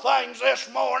all things this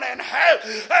morning.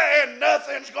 And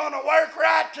nothing's going to work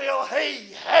right till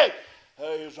He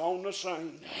is on the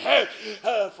scene.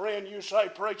 Friend, you say,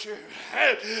 preacher,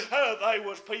 they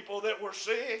was people that were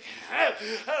sick.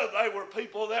 They were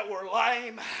people that were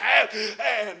lame.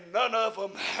 And none of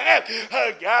them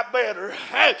got better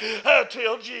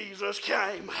till Jesus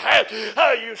came.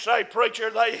 You say,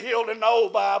 preacher, they healed in the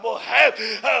old Bible.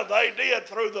 They did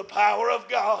through the power of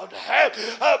God.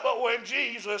 But when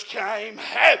Jesus came,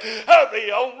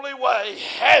 the only way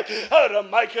to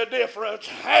make a difference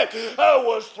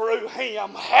was through Him.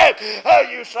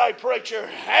 You say, preacher,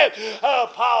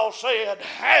 Paul said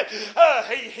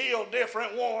he healed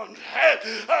different ones.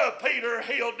 Peter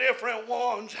healed different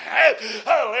ones.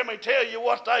 Let me tell you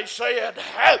what they said.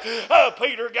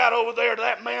 Peter got over there to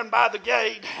that man by the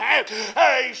gate.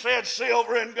 He said,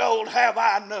 silver and gold have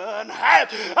I none,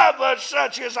 but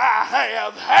such as I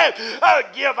have,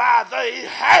 give I thee.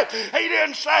 He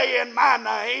didn't say in my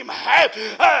name.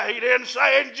 He didn't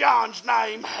say in John's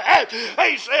name.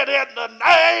 He said in the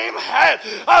name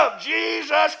of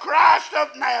Jesus Christ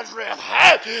of Nazareth,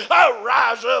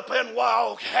 rise up and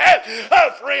walk.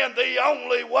 Friend, the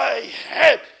only way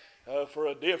for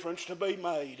a difference to be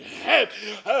made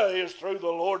is through the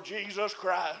Lord Jesus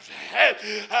Christ.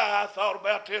 I thought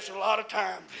about this a lot of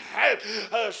times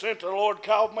since the Lord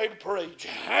called me to preach.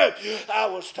 I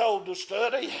was told to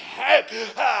study.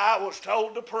 I was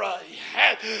told to pray.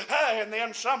 And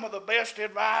then some of the best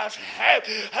advice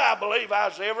I believe I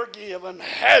was ever given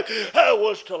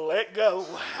was to let go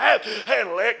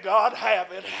and let God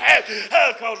have it.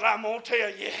 Because I'm going to tell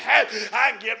you,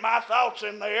 I can get my thoughts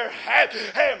in there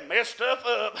and mess stuff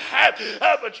up.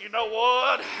 But you know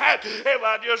what? If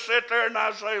I just sit there and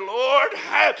I say, Lord,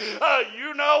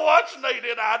 you know what's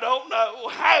needed, I don't know.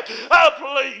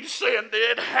 Please send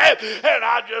it. And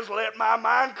I just let my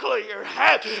mind clear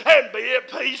and be at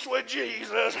peace with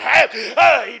Jesus.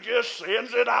 He just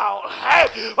sends it all.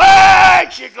 Well,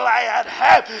 ain't you glad?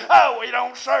 We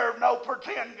don't serve no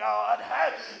pretend God.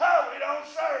 We don't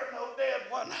serve no dead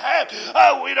one.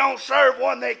 We don't serve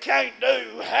one that can't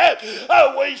do.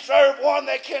 We serve one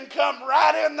that can come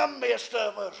right in the midst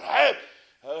of us.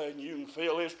 And you can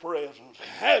feel His presence.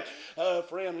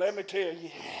 Friend, let me tell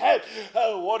you,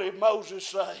 what did Moses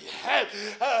say?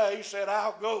 He said,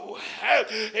 I'll go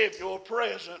if your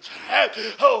presence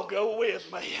go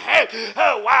with me.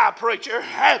 Why, preacher?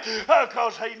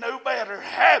 Because he knew better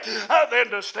than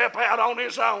to step out on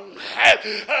his own.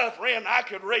 Friend, I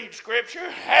could read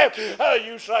scripture.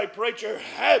 You say, preacher,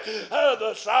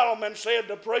 the Solomon said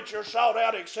the preacher sought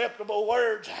out acceptable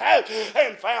words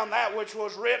and found that which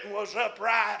was written was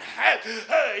upright.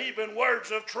 Even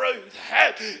words of truth.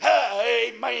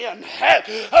 Amen.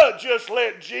 Just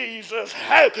let Jesus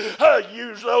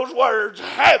use those words.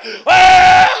 Well,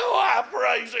 I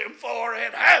praise Him for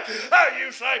it.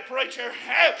 You say, preacher,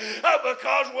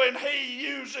 because when He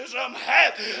uses them,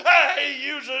 He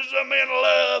uses them in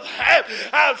love.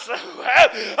 So,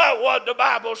 what the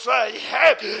Bible say?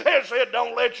 It said,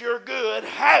 don't let your good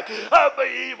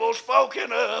be evil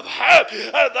spoken of.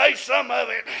 They some of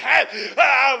it.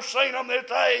 I've seen them that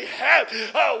they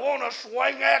want to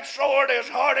swing that sword as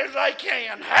hard as they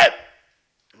can.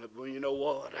 Well, you know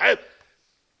what?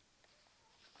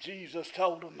 Jesus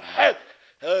told them,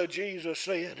 Jesus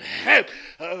said,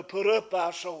 put up thy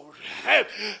sword.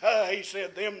 He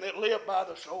said, them that live by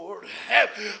the sword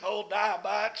will die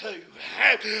by it too.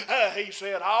 He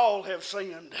said, all have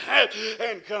sinned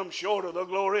and come short of the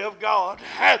glory of God.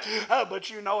 But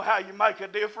you know how you make a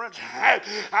difference?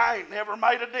 I ain't never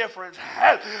made a difference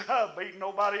beating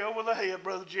nobody over the head,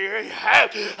 Brother Jerry.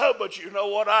 But you know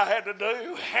what I had to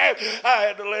do? I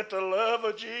had to let the love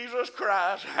of Jesus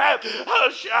Christ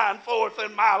shine forth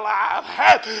in my life.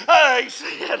 He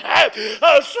said,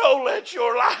 so let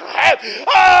your light,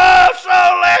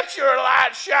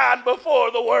 shine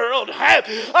before the world,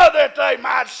 that they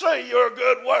might see your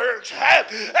good works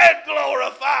and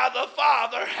glorify the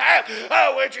Father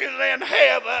which is in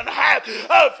heaven.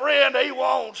 Friend, He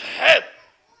wants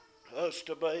us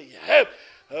to be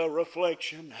a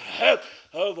reflection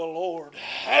of the Lord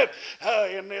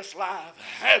in this life.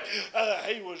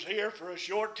 He was here for a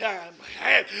short time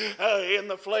in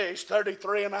the flesh,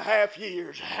 33 and a half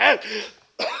years.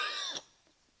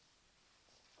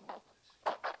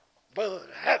 But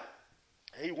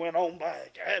He went on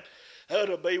back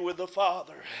to be with the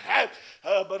Father.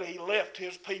 But He left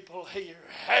His people here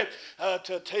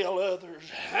to tell others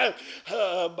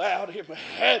about Him.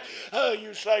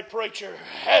 You say, preacher,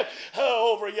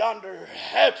 over yonder,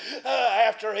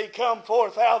 after He come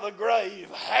forth out of the grave,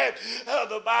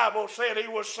 the Bible said He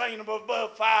was seen of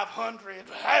above 500.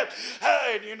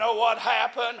 And you know what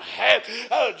happened?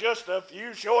 Just a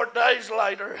few short days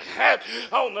later,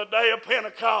 on the day of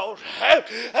Pentecost,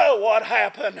 what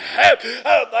happened?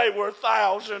 They were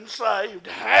thousands saved.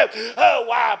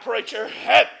 Why, preacher?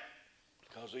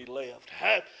 Because He left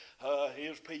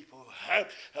His people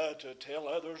to tell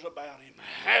others about Him,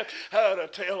 to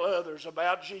tell others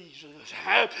about Jesus.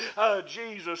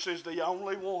 Jesus is the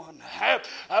only one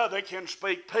that can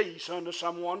speak peace unto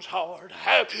someone's heart.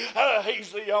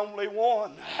 He's the only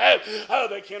one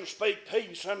that can speak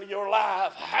peace unto your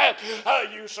life.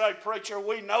 You say, preacher,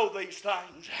 we know these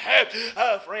things.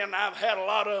 Friend, I've had a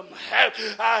lot of them.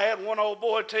 I had one old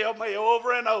boy tell me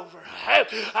over and over.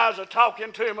 I was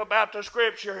talking to him about the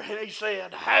Scripture, and he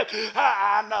said,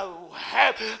 I know.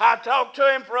 I talked to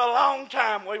him for a long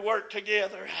time. We worked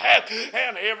together.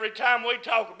 And every time we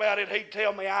talk about it, he'd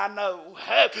tell me, I know.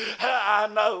 I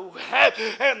know.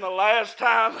 And the last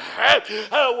time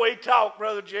we talked,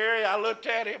 Brother Jerry, I looked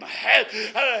at him.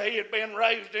 He had been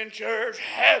raised in church.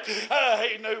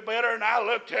 He knew better, and I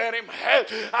looked at him.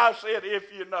 I said,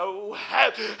 if you know,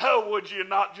 would you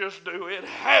not just do it?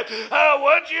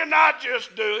 Would you not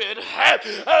just do it?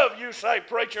 You say,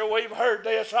 preacher, we've heard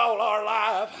this all our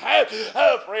life.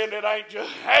 Friend, it ain't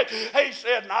just, He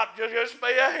said not to just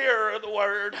be a hearer of the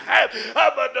word,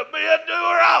 but to be a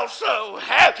doer also.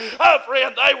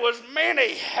 Friend, there was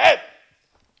many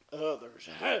others.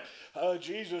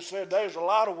 Jesus said there's a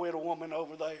lot of widow women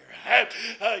over there.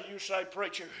 You say,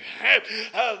 preacher,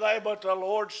 but the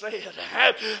Lord said,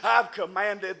 I've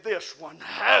commanded this one.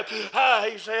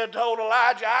 He said, told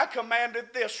Elijah, I commanded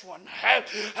this one.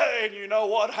 And you know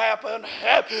what happened?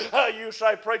 You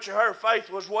say, preacher, her faith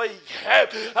was weak.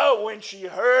 When she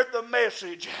heard the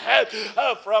message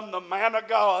from the man of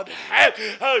God,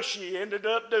 she ended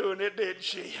up doing it, didn't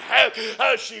she?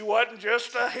 She wasn't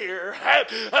just a hearer.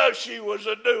 She was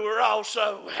a doer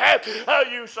also.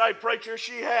 You say, preacher,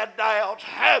 she had doubt.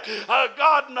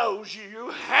 God knows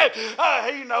you.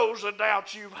 He knows the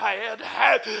doubts you've had.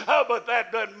 But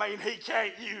that doesn't mean He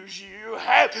can't use you.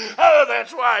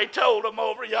 That's why He told them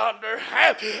over yonder.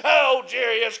 Old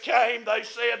Jairus came. They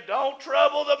said, don't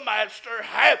trouble the master.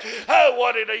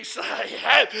 What did He say?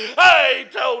 He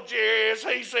told Jairus,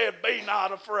 He said, be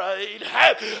not afraid.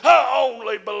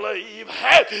 Only believe.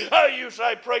 You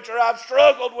say, preacher, I've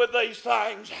struggled with these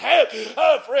things.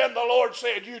 Friend, the Lord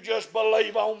said, you just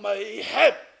believe on me.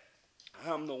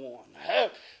 I'm the one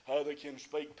that can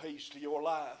speak peace to your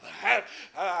life.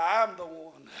 I'm the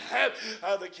one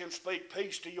that can speak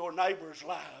peace to your neighbors'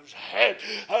 lives,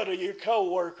 to your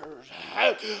co-workers,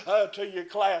 to your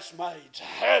classmates,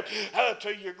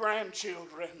 to your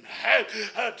grandchildren,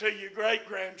 to your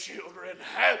great-grandchildren.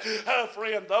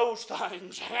 Friend, those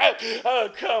things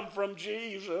come from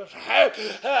Jesus.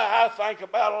 I think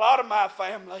about a lot of my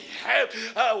family.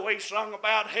 We sung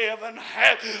about heaven.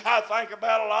 I think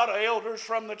about a lot of elders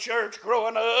from the church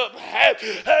growing up.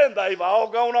 And they've all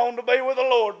gone on to be with the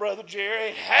Lord, Brother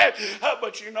Jerry.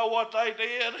 But you know what they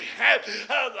did?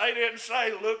 They didn't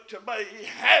say, look to me.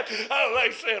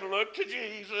 They said, look to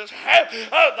Jesus. They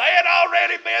had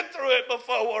already been through it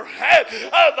before.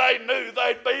 They knew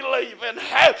they'd be leaving.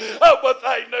 But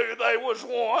they knew there was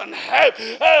one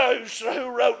who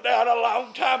wrote down a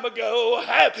long time ago,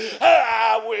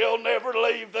 I will never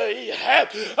leave thee,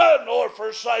 nor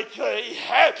forsake thee.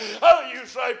 You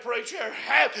say, preacher,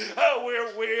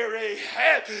 we're weary,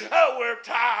 we're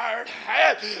tired,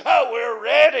 we're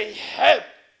ready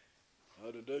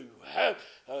to do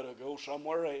to go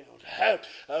somewhere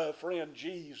else. Friend,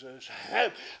 Jesus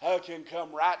can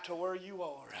come right to where you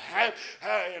are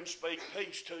and speak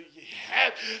peace to you.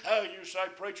 You say,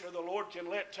 preacher, the Lord can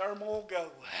let turmoil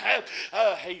go.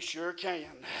 He sure can.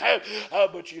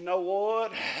 But you know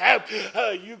what?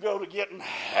 You go to getting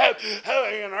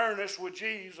in earnest with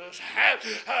Jesus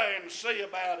and see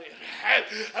about it.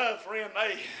 Friend,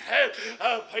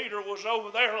 Peter was over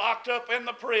there locked up in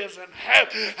the prison.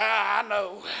 I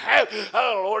know.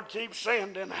 Lord keeps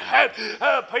sending.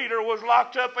 Peter was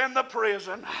locked up in the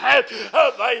prison.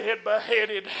 They had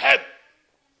beheaded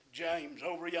James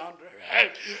over yonder.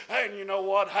 And you know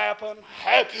what happened?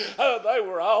 They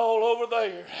were all over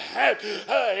there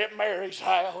at Mary's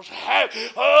house.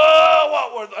 Oh,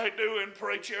 what were they doing,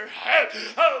 preacher?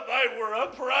 They were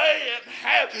a-praying.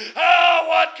 Oh,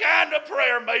 what kind of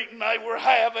prayer meeting they were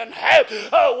having.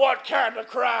 Oh, what kind of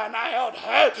crying out.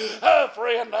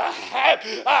 Friend, I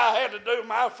had to do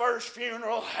my first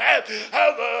funeral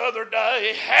the other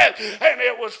day, and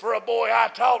it was for a boy I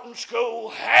taught in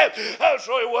school.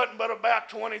 So he wasn't but about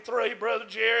 23, Brother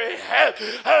Jerry.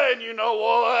 And you know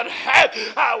what?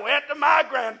 I went to my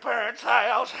grandparents'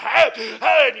 house,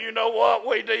 and you know what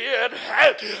we did?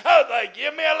 They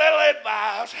give me a little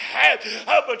advice,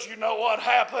 but you know what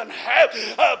happened?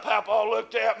 Papa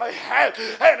looked at me,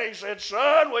 and he said,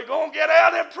 son, we're going to get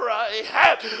out and pray.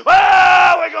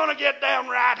 Well, we're going to get down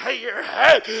right here,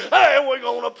 and we're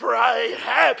going to pray.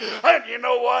 And you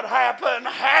know what happened?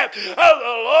 The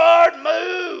Lord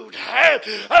moved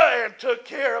and took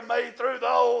care of me through the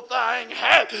whole thing,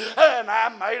 and I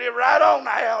made it right on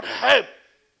out. And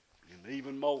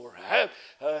even more,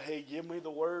 he gave me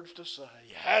the words to say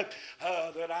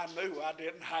that I knew I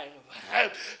didn't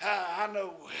have. I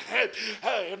know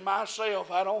in myself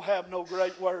I don't have no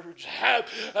great words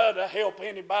to help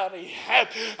anybody.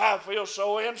 I feel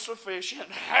so insufficient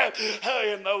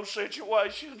in those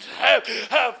situations. I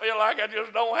feel like I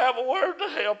just don't have a word to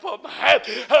help them.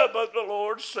 But the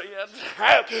Lord sends.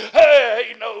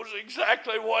 He knows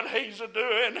exactly what He's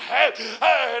doing,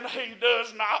 and He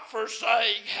does not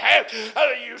forsake.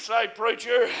 You say,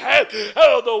 preacher,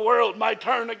 the world may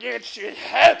turn against you.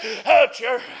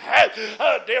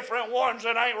 Different ones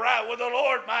that ain't right with the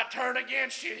Lord might turn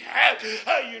against you.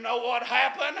 You know what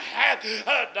happened?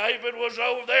 David was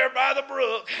over there by the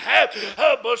brook,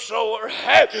 Besor,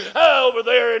 over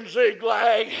there in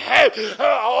Ziklag.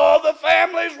 All the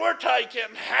families were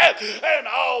taken, and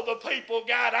all the people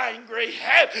got angry,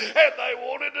 and they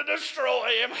wanted to destroy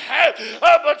him.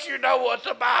 But you know what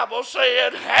the Bible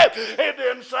said? It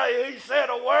didn't say he said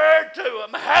a word to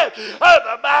him.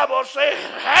 The Bible said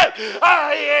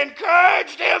he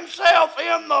encouraged himself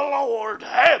in the Lord.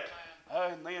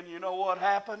 And then you know what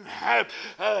happened?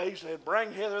 He said,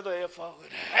 bring hither the ephod.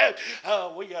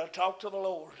 We got to talk to the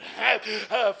Lord.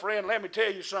 Friend, let me tell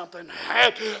you something.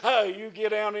 You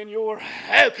get down in your,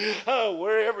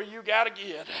 wherever you got to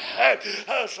get.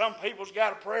 Some people's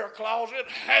got a prayer closet.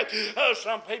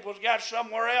 Some people's got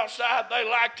somewhere outside they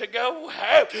like to go.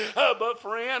 But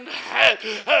friend,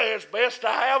 it's best to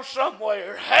have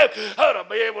somewhere to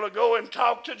be able to go and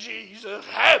talk to Jesus.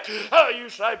 You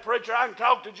say, preacher, I can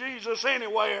talk to Jesus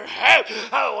anywhere.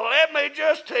 Well, let me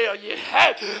just tell you,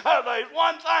 there's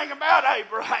one thing about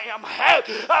Abraham.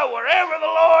 Wherever the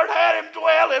Lord had him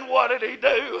dwelling, what did he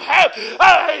do?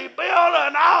 He built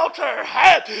an altar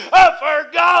for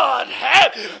God.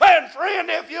 And friend,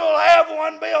 if you'll have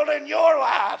one built in your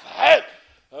life,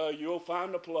 you'll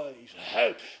find a place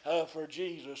for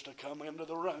Jesus to come into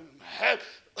the room. And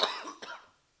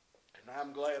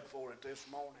I'm glad for it this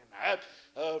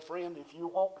morning. Friend, if you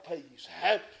want peace,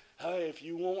 if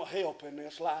you want help in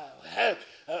this life,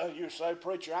 you say,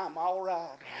 preacher, I'm all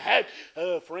right.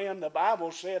 Friend, the Bible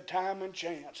said time and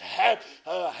chance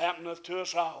happeneth to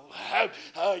us all.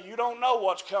 You don't know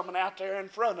what's coming out there in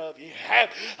front of you.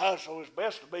 So it's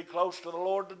best to be close to the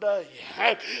Lord today.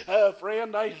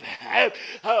 Friend,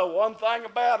 one thing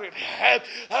about it,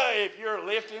 if you're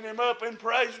lifting Him up and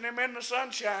praising Him in the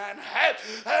sunshine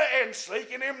and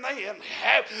seeking Him then,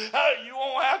 you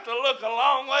won't have to look a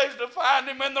long ways to find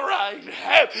Him in the rain.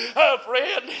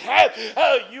 Friend,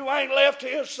 you ain't left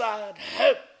His side.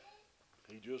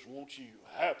 He just wants you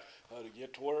to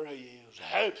get to where He is.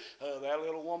 That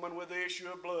little woman with the issue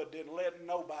of blood didn't let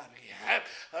nobody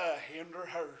hinder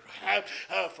her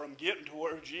from getting to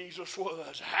where Jesus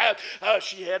was.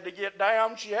 She had to get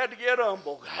down. She had to get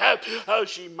humble.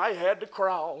 She may had to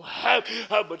crawl.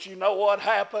 But you know what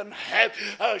happened?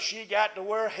 She got to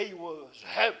where He was.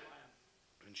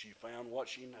 and she found what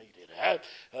she needed.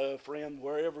 Friend,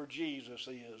 wherever Jesus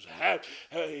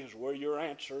is where your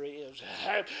answer is.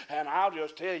 And I'll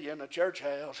just tell you, in the church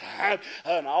house,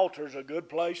 an altar's a good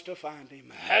place to find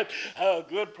him. A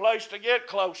good place to get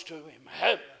close to him.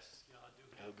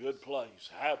 A good place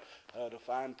to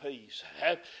find peace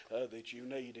that you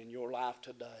need in your life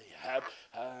today.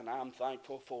 And I'm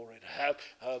thankful for it.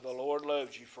 The Lord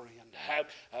loves you, friend,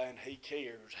 and he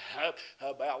cares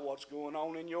about what's going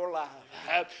on in your life.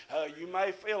 You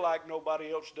may feel like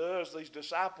nobody else does. These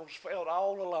disciples felt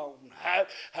all alone,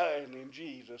 and then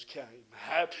Jesus came.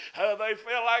 They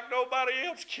felt like nobody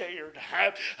else cared.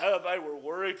 They were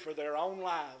worried for their own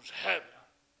lives.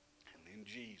 And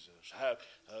Jesus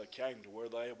came to where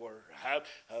they were.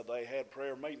 They had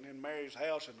prayer meeting in Mary's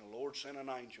house, and the Lord sent an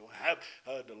angel.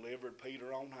 Delivered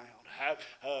Peter on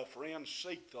out. Friends,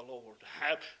 seek the Lord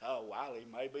while he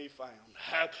may be found.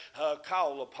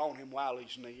 Call upon him while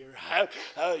he's near.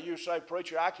 You say,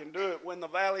 preacher, I can do it when the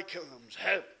valley comes.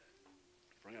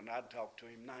 Friend, I'd talk to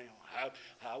him now.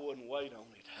 I wouldn't wait on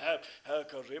it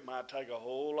because it might take a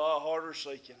whole lot harder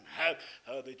seeking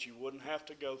that you wouldn't have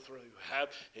to go through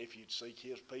if you'd seek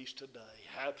his peace today.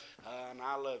 And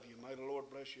I love you. May the Lord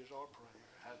bless you as our prayer.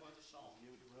 You,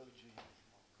 Brother Jim.